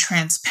being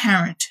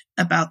transparent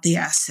about the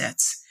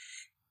assets.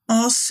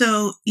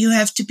 Also, you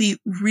have to be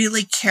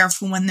really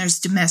careful when there's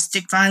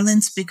domestic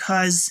violence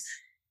because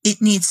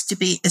it needs to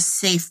be a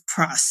safe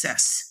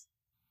process.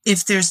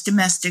 If there's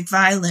domestic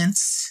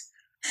violence,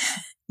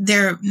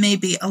 there may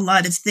be a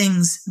lot of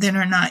things that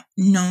are not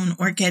known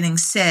or getting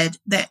said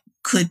that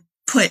could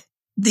put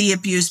the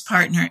abused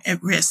partner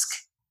at risk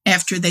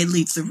after they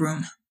leave the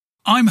room.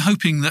 I'm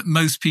hoping that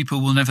most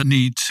people will never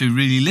need to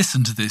really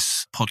listen to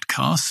this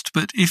podcast,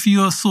 but if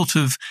you're sort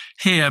of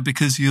here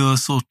because you're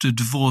sort of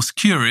divorce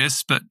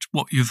curious, but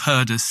what you've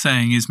heard us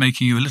saying is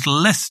making you a little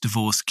less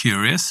divorce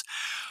curious,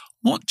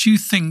 what do you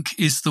think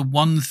is the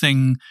one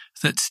thing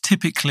that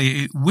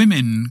typically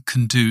women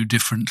can do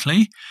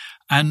differently?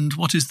 And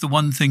what is the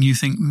one thing you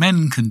think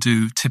men can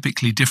do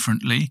typically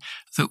differently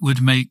that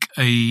would make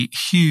a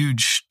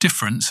huge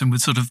difference and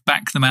would sort of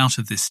back them out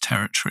of this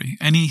territory?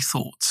 Any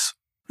thoughts?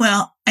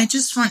 Well, I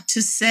just want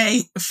to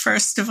say,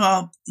 first of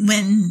all,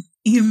 when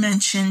you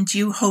mentioned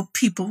you hope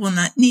people will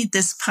not need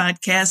this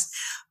podcast,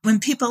 when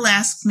people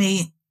ask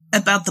me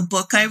about the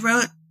book I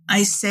wrote,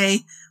 I say,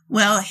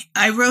 well,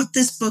 I wrote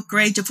this book,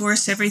 Gray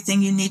Divorce,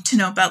 Everything You Need to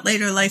Know About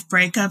Later Life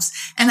Breakups,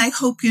 and I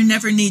hope you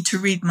never need to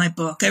read my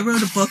book. I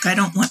wrote a book I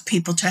don't want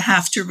people to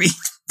have to read,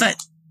 but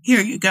here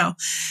you go.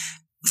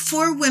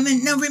 For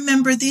women, now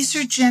remember, these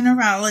are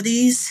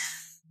generalities.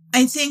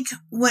 I think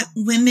what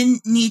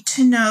women need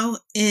to know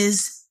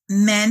is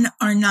men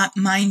are not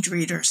mind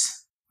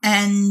readers,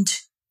 and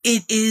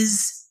it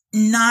is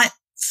not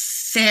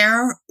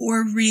fair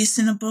or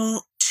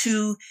reasonable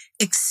to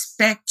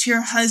expect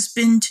your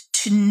husband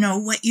to know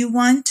what you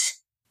want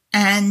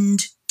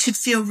and to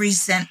feel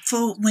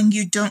resentful when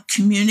you don't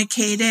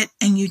communicate it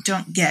and you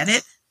don't get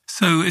it.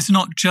 So it's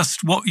not just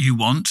what you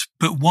want,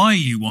 but why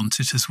you want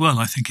it as well,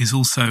 I think is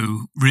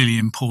also really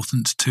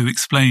important to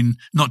explain,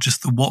 not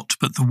just the what,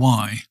 but the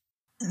why.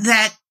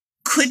 That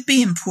could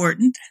be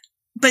important.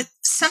 But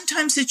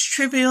sometimes it's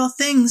trivial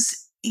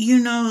things,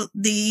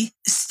 the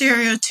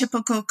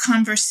stereotypical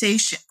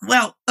conversation.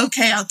 Well,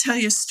 okay, I'll tell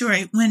you a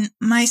story. When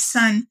my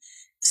son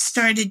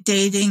started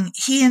dating,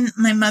 he and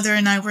my mother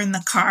and I were in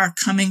the car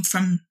coming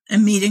from a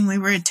meeting we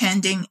were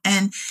attending,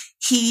 and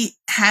he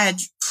had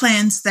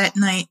plans that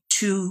night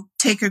to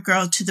take a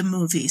girl to the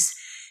movies.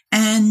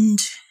 And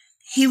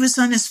he was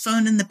on his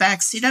phone in the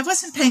back seat. I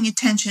wasn't paying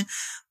attention,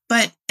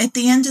 but at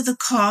the end of the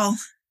call,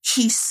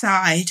 he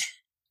sighed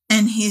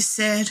and he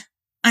said,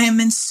 I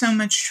am in so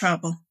much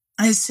trouble.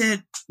 I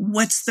said,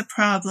 what's the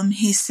problem?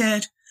 He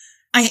said,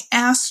 I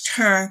asked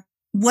her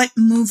what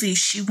movie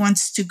she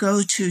wants to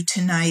go to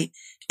tonight,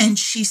 and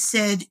she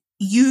said,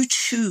 you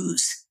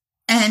choose.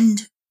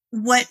 And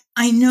what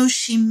I know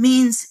she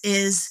means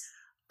is,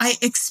 I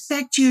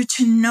expect you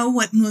to know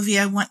what movie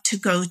I want to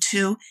go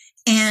to,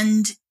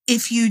 and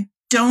if you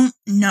don't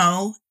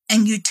know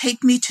and you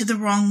take me to the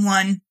wrong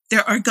one,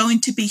 there are going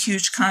to be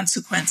huge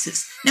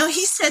consequences. Now,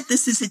 he said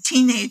this is a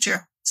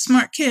teenager.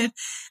 Smart kid.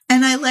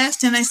 And I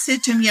laughed and I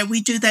said to him, yeah,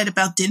 we do that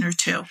about dinner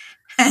too.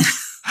 And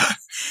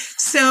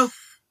so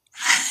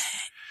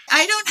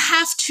I don't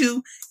have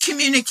to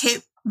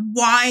communicate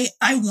why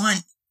I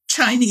want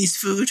Chinese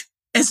food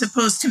as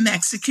opposed to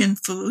Mexican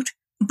food,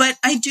 but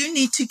I do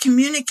need to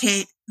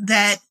communicate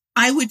that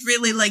I would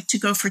really like to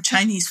go for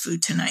Chinese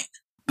food tonight.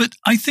 But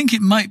I think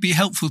it might be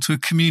helpful to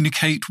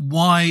communicate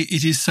why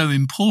it is so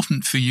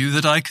important for you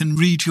that I can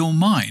read your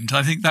mind.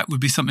 I think that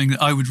would be something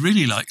that I would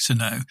really like to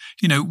know.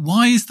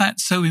 Why is that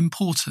so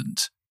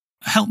important?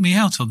 Help me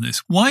out on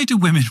this. Why do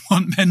women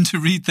want men to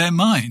read their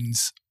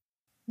minds?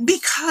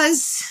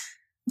 Because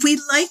we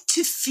like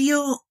to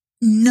feel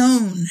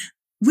known.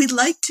 We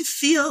like to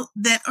feel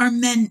that our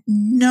men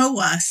know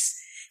us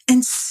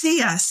and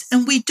see us,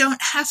 and we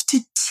don't have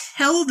to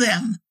tell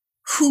them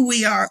who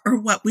we are or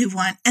what we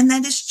want. And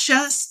that is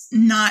just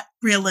not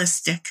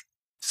realistic.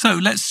 So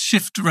let's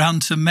shift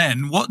around to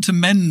men. What do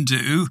men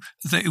do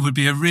that it would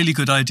be a really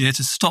good idea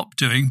to stop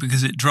doing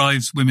because it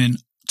drives women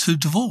to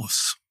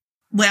divorce?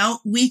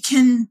 Well, we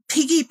can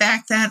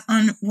piggyback that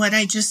on what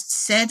I just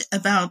said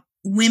about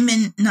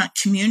women not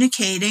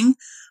communicating.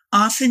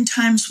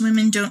 Oftentimes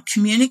women don't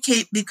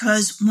communicate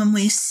because when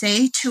we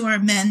say to our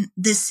men,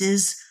 this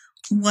is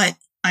what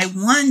I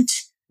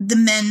want, the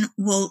men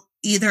will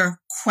either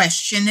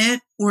question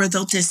it or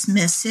they'll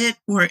dismiss it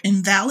or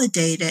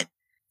invalidate it.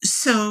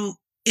 So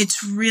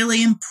it's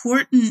really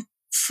important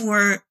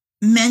for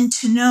men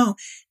to know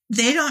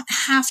they don't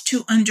have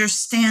to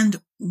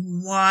understand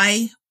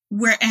why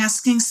we're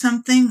asking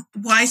something,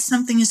 why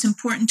something is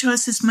important to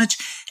us as much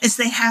as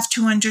they have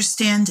to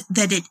understand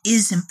that it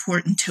is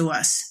important to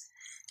us,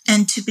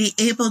 and to be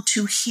able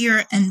to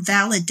hear and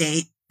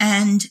validate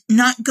and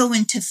not go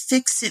into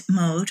fix-it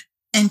mode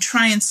and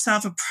try and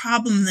solve a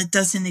problem that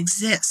doesn't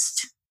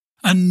exist.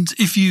 And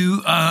if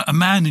you are a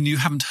man and you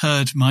haven't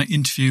heard my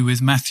interview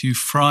with Matthew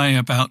Fry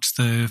about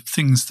the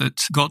things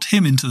that got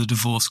him into the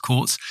divorce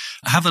courts,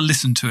 have a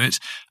listen to it,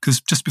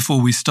 because just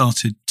before we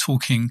started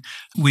talking,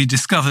 we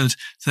discovered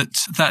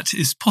that that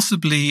is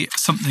possibly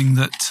something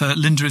that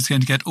Linda is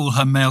going to get all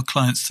her male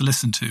clients to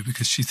listen to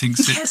because she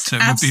thinks it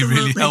would be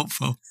really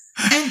helpful.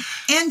 And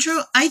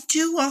Andrew, I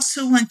do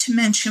also want to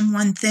mention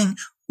one thing.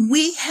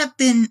 We have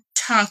been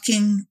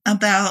talking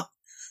about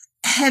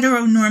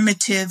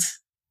heteronormative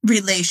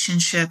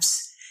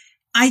relationships.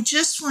 I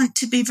just want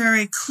to be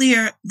very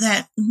clear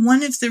that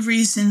one of the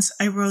reasons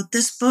I wrote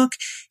this book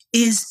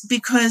is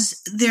because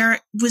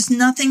there was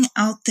nothing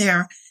out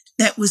there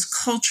that was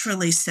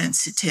culturally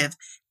sensitive.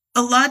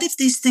 A lot of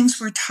these things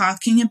we're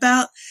talking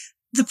about,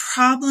 the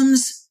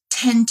problems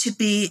tend to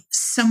be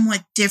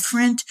somewhat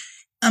different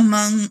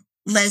among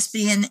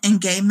lesbian and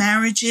gay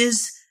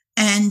marriages,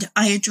 and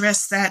I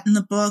address that in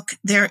the book.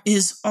 There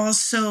is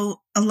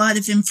also a lot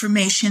of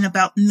information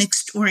about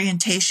mixed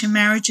orientation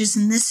marriages,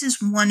 and this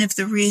is one of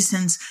the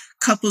reasons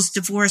couples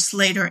divorce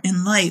later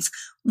in life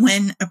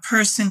when a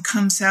person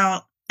comes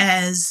out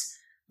as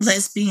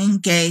lesbian,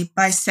 gay,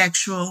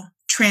 bisexual,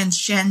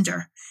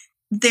 transgender.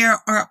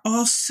 There are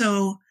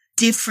also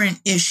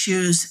different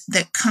issues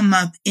that come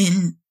up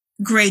in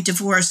gray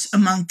divorce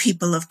among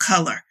people of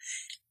color.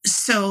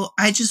 So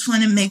I just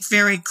want to make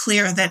very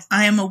clear that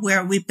I am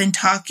aware we've been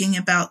talking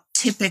about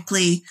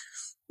typically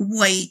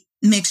white,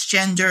 mixed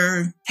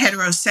gender,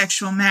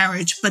 heterosexual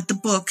marriage, but the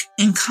book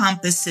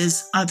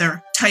encompasses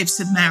other types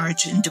of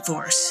marriage and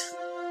divorce.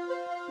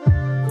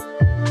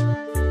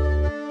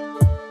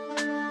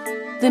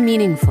 The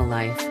Meaningful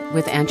Life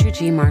with Andrew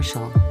G.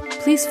 Marshall.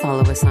 Please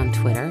follow us on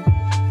Twitter,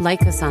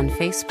 like us on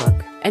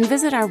Facebook, and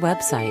visit our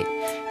website,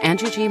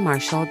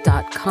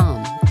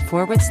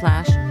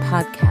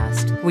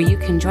 andrewgmarshall.com/podcast, where you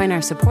can join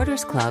our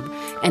supporters club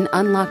and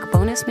unlock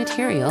bonus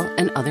material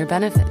and other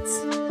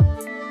benefits.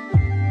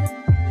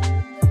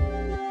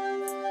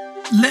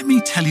 Let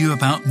me tell you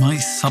about my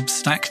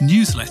Substack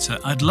newsletter.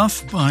 I'd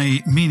love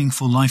my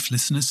Meaningful Life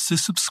listeners to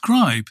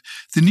subscribe.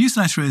 The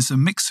newsletter is a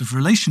mix of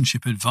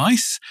relationship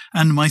advice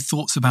and my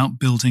thoughts about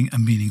building a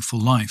meaningful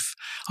life.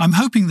 I'm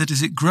hoping that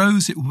as it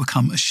grows, it will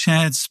become a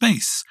shared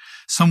space,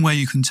 somewhere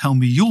you can tell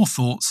me your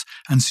thoughts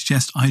and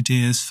suggest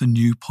ideas for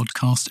new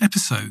podcast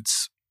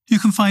episodes. You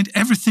can find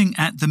everything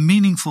at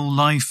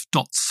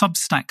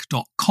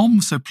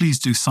themeaningfullife.substack.com, so please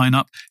do sign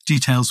up.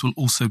 Details will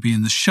also be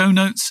in the show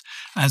notes,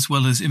 as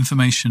well as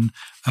information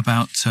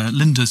about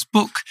Linda's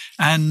book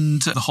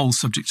and the whole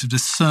subject of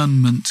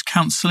discernment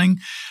counselling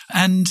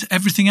and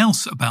everything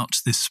else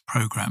about this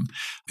program.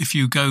 If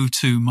you go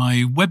to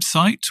my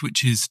website,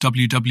 which is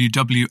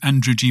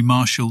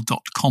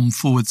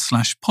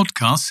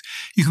www.andrewgmarshall.com/podcast,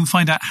 you can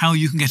find out how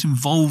you can get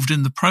involved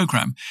in the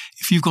program.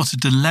 If you've got a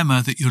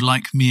dilemma that you'd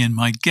like me and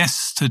my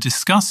guests to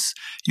discuss,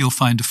 you'll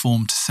find a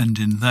form to send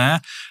in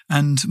there.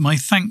 And my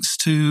thanks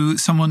to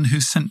someone who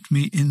sent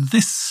me in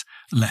this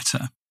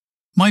letter.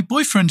 My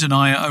boyfriend and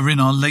I are in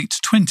our late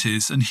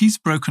 20s, and he's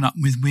broken up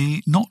with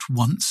me not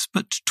once,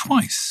 but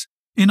twice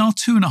in our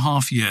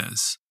 2.5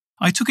 years.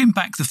 I took him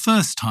back the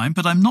first time,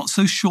 but I'm not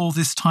so sure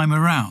this time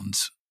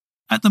around.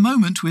 At the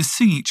moment, we're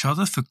seeing each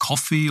other for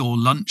coffee or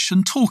lunch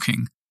and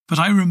talking, but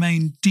I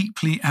remain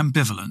deeply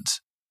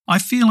ambivalent. I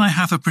feel I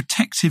have a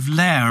protective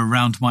layer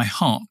around my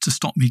heart to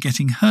stop me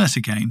getting hurt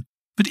again,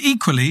 But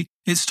equally,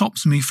 it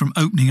stops me from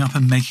opening up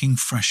and making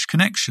fresh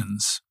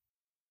connections.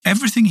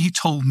 Everything he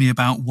told me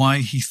about why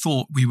he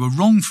thought we were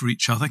wrong for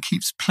each other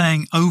keeps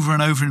playing over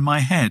and over in my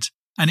head,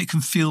 and it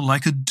can feel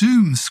like a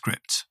doom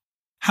script.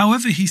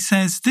 However, he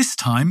says this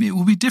time it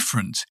will be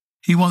different.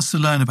 He wants to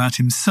learn about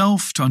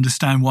himself, to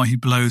understand why he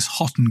blows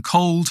hot and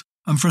cold,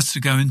 and for us to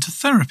go into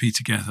therapy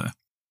together.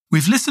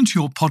 We've listened to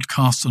your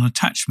podcast on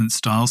attachment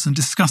styles and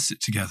discussed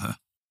it together.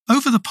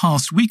 Over the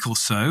past week or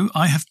so,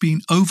 I have been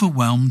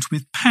overwhelmed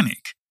with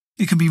panic.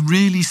 It can be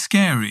really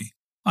scary.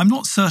 I'm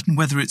not certain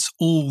whether it's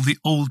all the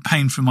old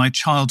pain from my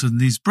childhood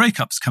and these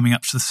breakups coming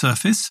up to the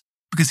surface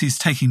because he's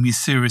taking me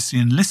seriously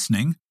and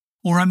listening,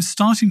 or I'm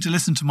starting to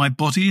listen to my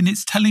body and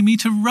it's telling me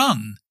to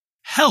run.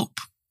 Help!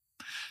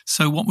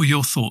 So what were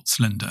your thoughts,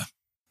 Linda?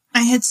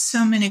 I had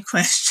so many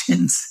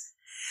questions.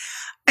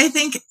 I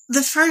think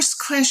the first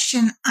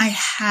question I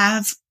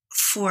have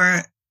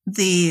for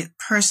the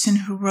person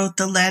who wrote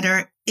the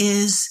letter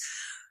is,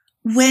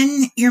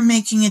 when you're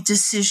making a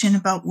decision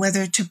about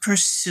whether to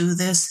pursue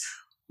this,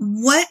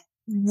 what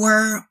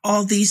were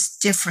all these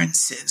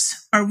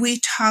differences? Are we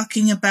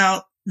talking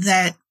about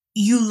that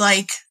you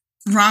like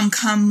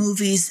rom-com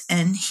movies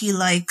and he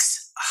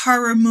likes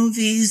horror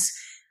movies?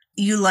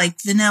 You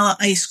like vanilla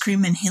ice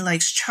cream and he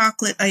likes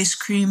chocolate ice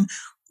cream?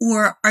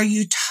 Or are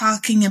you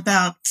talking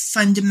about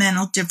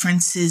fundamental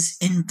differences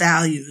in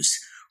values?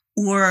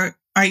 Or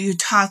are you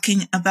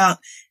talking about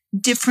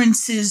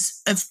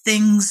differences of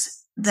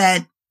things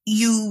that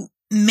you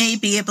may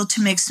be able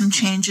to make some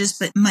changes,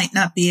 but might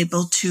not be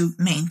able to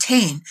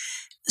maintain?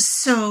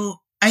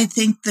 So I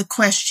think the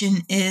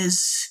question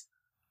is,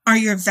 are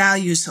your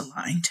values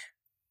aligned?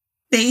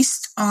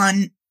 Based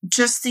on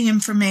just the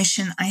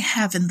information I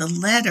have in the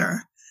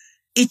letter,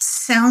 it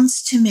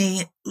sounds to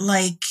me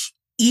like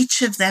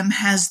each of them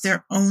has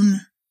their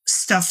own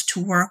stuff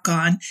to work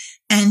on.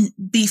 And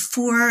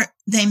before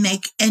they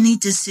make any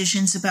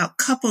decisions about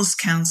couples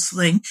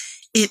counseling,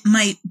 it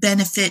might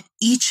benefit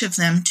each of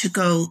them to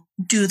go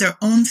do their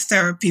own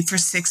therapy for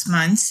 6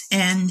 months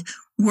and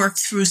work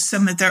through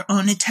some of their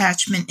own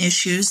attachment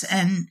issues.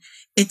 And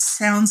it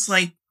sounds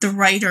like the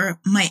writer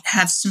might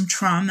have some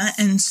trauma.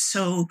 And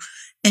so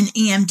an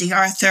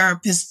EMDR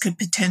therapist could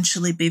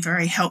potentially be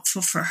very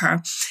helpful for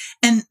her.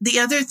 And the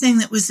other thing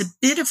that was a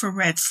bit of a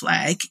red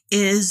flag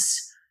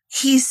is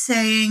he's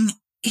saying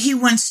he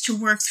wants to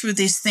work through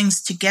these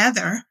things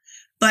together,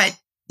 but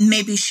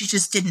maybe she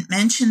just didn't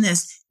mention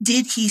this.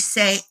 Did he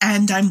say,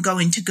 and I'm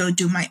going to go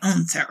do my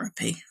own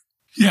therapy?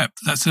 Yeah,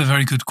 that's a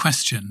very good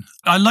question.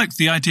 I like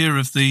the idea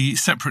of the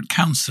separate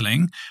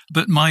counselling,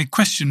 but my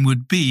question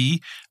would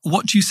be,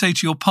 what do you say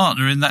to your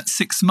partner in that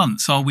 6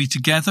 months? Are we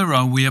together?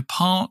 Are we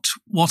apart?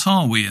 What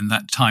are we in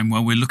that time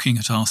where we're looking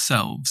at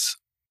ourselves?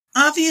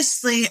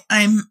 Obviously,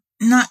 I'm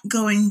not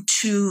going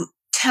to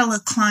tell a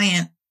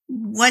client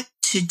what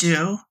to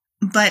do,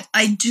 but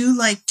I do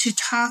like to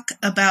talk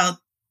about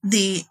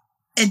the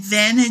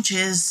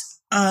advantages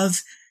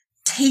of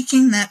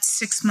taking that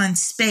 6 month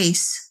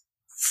space,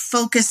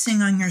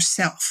 focusing on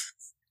yourself.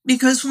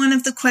 Because one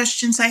of the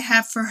questions I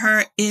have for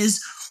her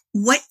is,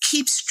 what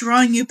keeps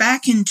drawing you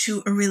back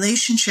into a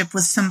relationship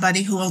with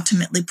somebody who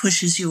ultimately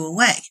pushes you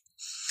away?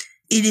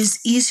 It is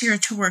easier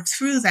to work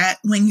through that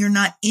when you're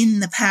not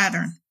in the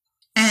pattern.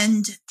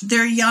 And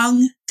they're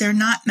young, they're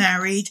not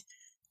married.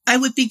 I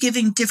would be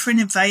giving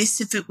different advice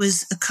if it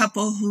was a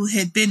couple who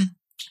had been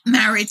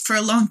married for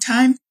a long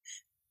time.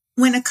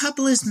 When a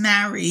couple is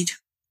married,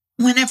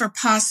 whenever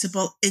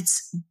possible,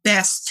 it's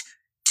best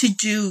to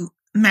do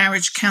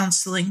marriage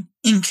counseling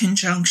in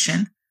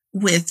conjunction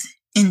with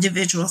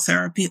individual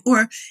therapy,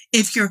 or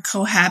if you're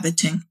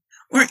cohabiting,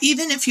 or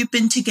even if you've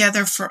been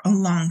together for a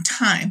long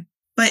time.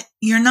 But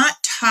you're not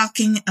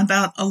talking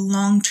about a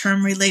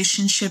long-term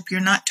relationship.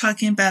 You're not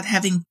talking about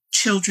having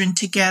children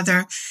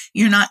together.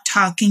 You're not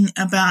talking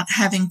about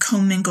having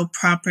commingled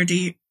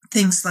property,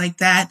 things like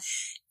that.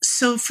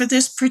 So for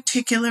this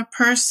particular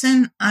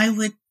person, I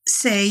would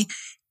say,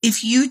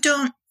 if you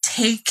don't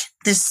take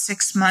this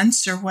 6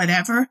 months or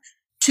whatever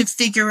to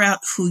figure out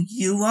who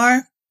you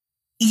are,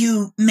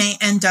 you may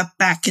end up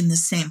back in the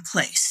same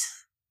place.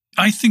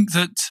 I think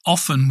that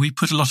often we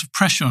put a lot of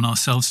pressure on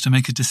ourselves to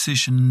make a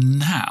decision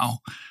now.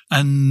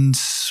 And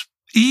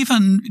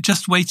even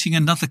just waiting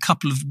another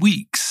couple of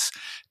weeks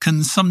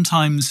can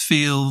sometimes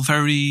feel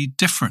very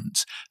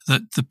different.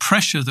 That the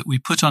pressure that we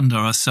put under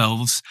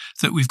ourselves,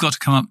 that we've got to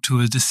come up to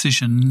a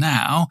decision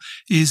now,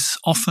 is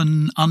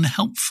often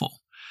unhelpful.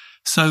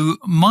 So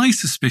my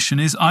suspicion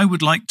is I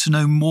would like to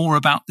know more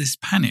about this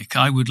panic.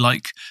 I would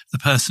like the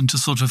person to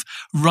sort of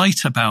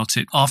write about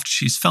it after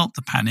she's felt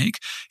the panic.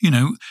 You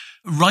know,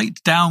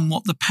 write down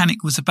what the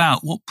panic was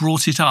about, what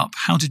brought it up,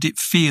 how did it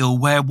feel,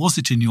 where was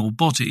it in your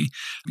body,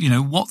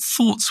 what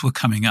thoughts were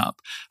coming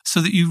up,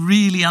 so that you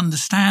really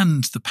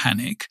understand the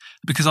panic,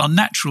 because our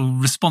natural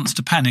response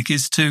to panic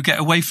is to get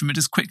away from it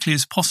as quickly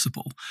as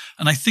possible.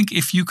 And I think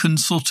if you can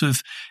sort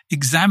of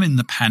examine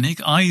the panic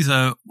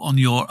either on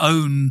your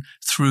own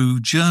through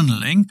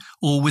journaling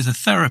or with a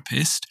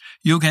therapist,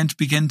 you're going to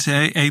begin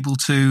to able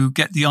to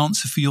get the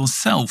answer for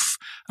yourself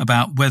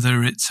about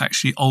whether it's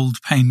actually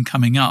old pain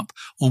coming up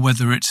or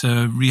whether it's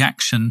a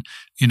reaction,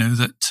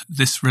 that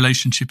this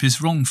relationship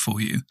is wrong for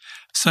you.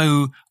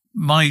 So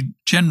my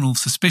general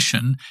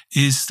suspicion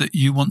is that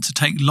you want to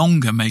take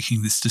longer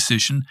making this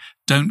decision.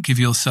 Don't give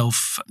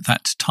yourself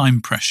that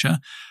time pressure.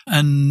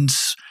 And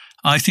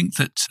I think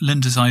that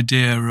Linda's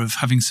idea of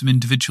having some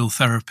individual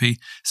therapy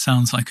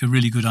sounds like a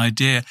really good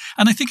idea.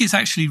 And I think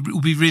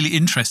will be really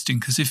interesting,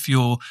 because if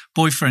your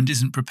boyfriend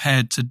isn't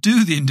prepared to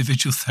do the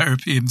individual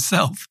therapy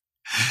himself,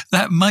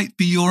 that might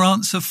be your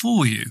answer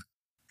for you.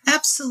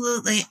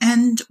 Absolutely.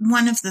 And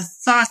one of the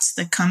thoughts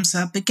that comes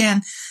up,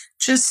 again,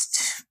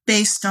 just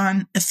based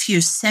on a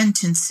few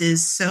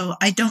sentences, so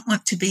I don't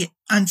want to be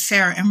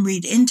unfair and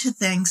read into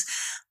things,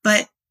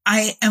 but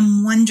I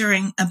am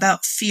wondering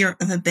about fear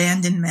of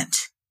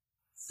abandonment.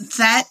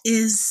 That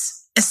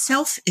is a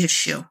self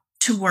issue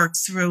to work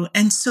through.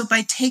 And so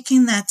by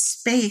taking that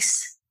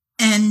space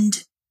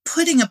and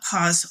putting a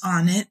pause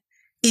on it,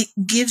 it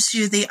gives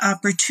you the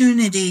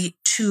opportunity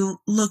to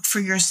look for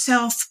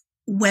yourself,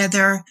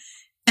 whether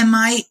am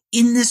I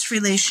in this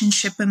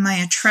relationship? Am I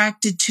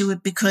attracted to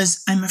it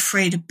because I'm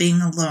afraid of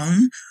being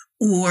alone?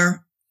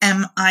 Or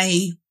am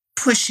I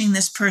pushing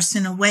this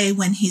person away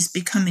when he's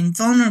becoming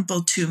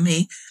vulnerable to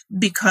me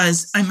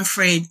because I'm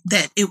afraid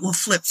that it will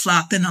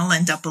flip-flop and I'll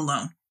end up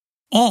alone?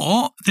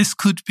 Or this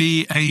could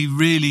be a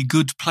really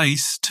good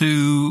place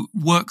to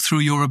work through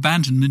your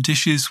abandonment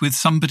issues with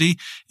somebody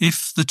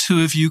if the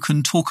two of you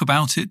can talk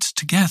about it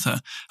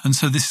together. And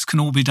so this can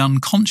all be done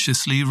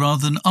consciously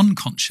rather than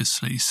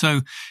unconsciously.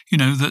 So,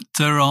 that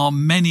there are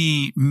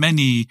many,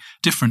 many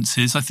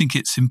differences. I think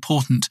it's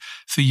important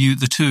for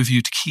the two of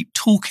you to keep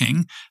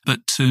talking,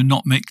 but to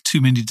not make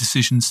too many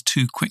decisions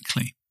too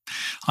quickly.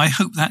 I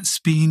hope that's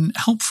been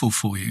helpful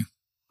for you.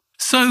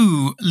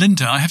 So,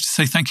 Linda, I have to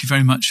say thank you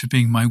very much for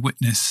being my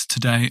witness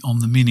today on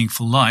The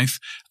Meaningful Life.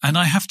 And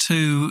I have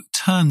to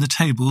turn the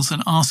tables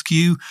and ask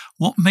you,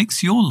 what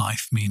makes your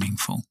life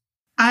meaningful?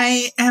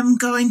 I am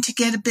going to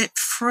get a bit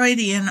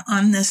Freudian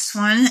on this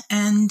one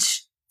and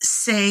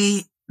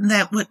say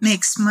that what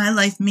makes my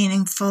life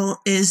meaningful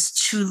is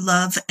to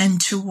love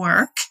and to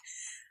work.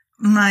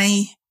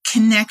 My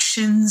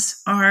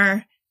connections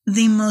are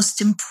the most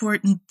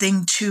important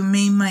thing to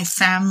me, my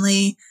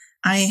family.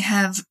 I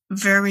have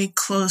very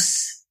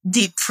close,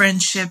 deep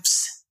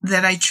friendships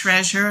that I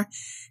treasure,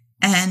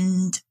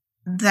 and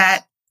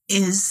that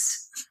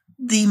is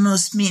the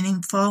most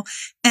meaningful.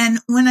 And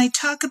when I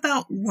talk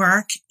about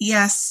work,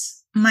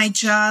 yes, my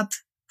job,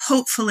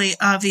 hopefully,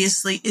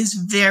 obviously, is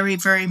very,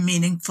 very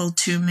meaningful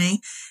to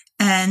me.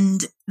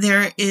 And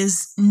there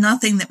is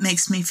nothing that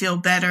makes me feel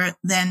better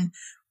than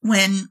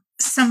when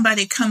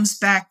somebody comes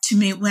back to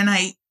me, when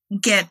I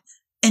get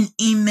an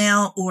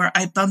email or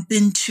I bump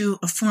into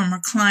a former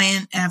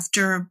client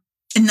after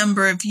a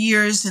number of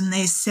years and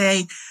they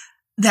say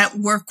that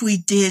work we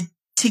did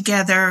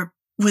together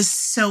was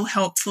so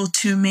helpful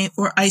to me,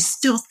 or I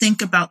still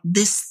think about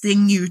this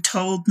thing you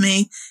told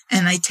me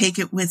and I take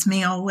it with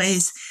me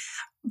always.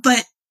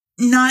 But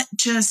not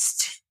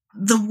just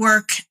the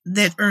work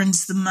that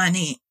earns the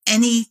money,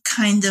 any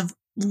kind of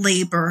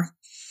labor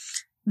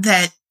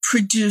that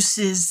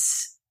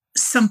produces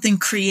something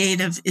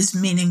creative is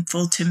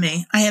meaningful to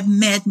me. I have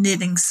mad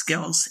knitting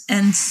skills.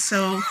 And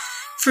so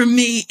for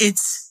me,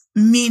 it's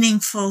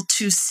meaningful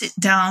to sit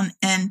down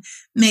and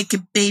make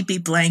a baby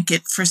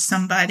blanket for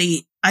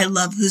somebody I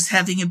love who's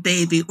having a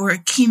baby, or a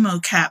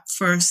chemo cap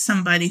for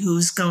somebody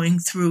who's going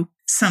through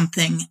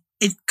something.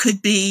 It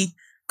could be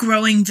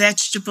growing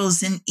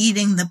vegetables and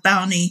eating the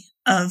bounty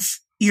of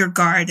your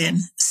garden.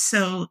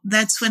 So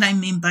that's what I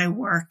mean by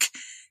work.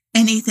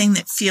 Anything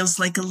that feels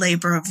like a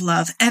labor of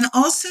love. And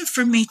also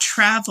for me,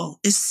 travel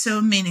is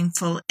so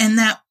meaningful. And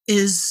that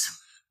is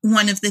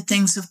one of the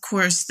things, of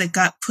course, that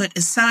got put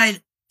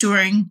aside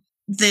during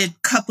the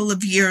couple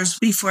of years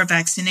before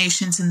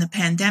vaccinations and the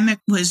pandemic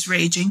was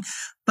raging.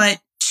 But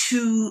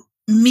to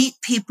meet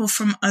people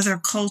from other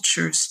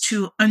cultures,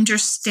 to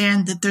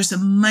understand that there's a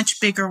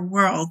much bigger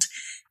world,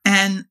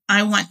 and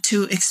I want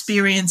to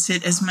experience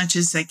it as much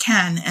as I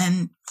can.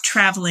 And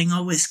traveling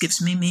always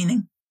gives me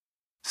meaning.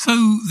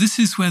 So this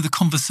is where the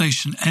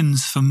conversation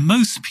ends for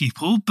most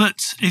people,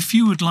 but if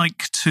you would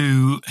like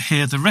to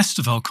hear the rest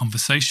of our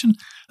conversation,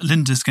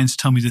 Linda's going to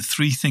tell me the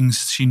 3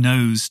 things she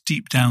knows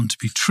deep down to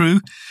be true.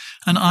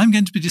 and I'm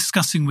going to be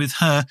discussing with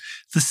her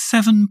the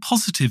 7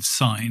 positive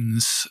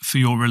signs for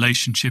your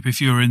relationship if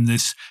you're in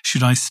this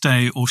should I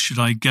stay or should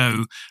I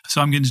go.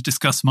 So I'm going to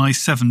discuss my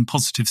 7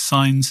 positive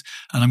signs,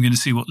 and I'm going to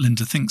see what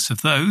Linda thinks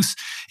of those.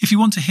 If you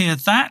want to hear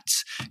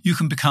that, you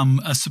can become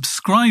a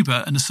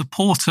subscriber and a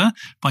supporter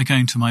by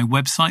going to my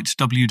website,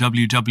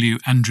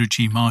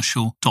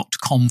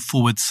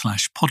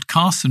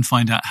 www.andrewgmarshall.com/podcast, and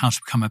find out how to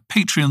become a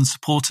Patreon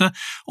supporter.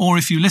 Or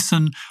if you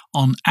listen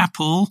on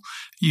Apple,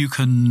 you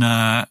can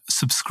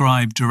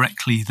subscribe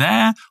directly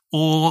there,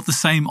 or the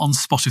same on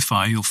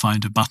Spotify. You'll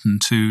find a button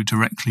to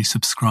directly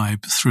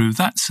subscribe through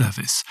that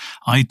service.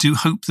 I do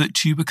hope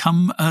that you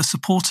become a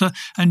supporter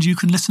and you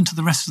can listen to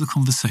the rest of the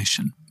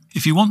conversation.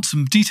 If you want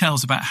some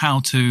details about how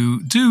to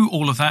do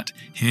all of that,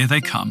 here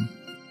they come.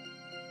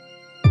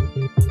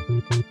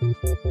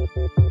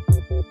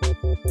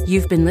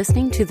 You've been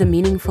listening to The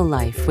Meaningful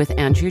Life with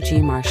Andrew G.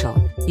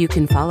 Marshall. You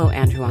can follow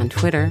Andrew on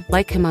Twitter,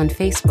 like him on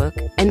Facebook,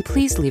 and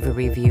please leave a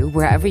review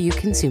wherever you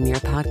consume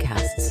your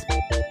podcasts.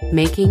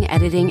 Making,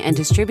 editing, and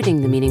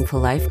distributing The Meaningful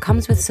Life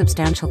comes with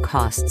substantial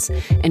costs,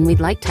 and we'd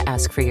like to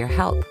ask for your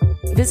help.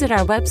 Visit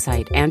our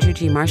website,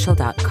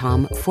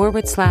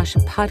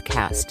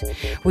 andrewgmarshall.com/podcast,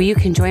 where you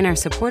can join our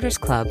supporters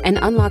club and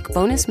unlock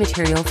bonus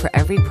material for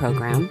every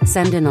program,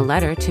 send in a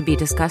letter to be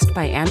discussed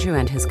by Andrew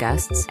and his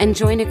guests, and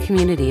join a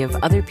community of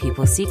other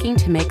people seeking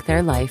to make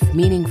their life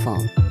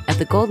meaningful. At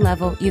the gold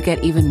level, you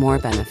get even more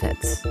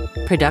benefits.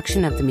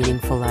 Production of The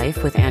Meaningful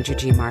Life with Andrew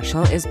G.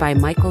 Marshall is by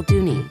Michael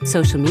Dooney.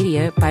 Social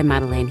media by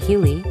Madeleine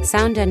Healy.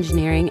 Sound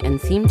engineering and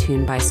theme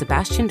tune by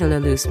Sebastian de la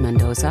Luz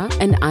Mendoza.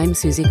 And I'm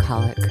Susie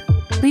Colick.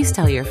 Please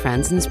tell your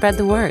friends and spread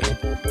the word.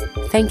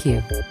 Thank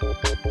you.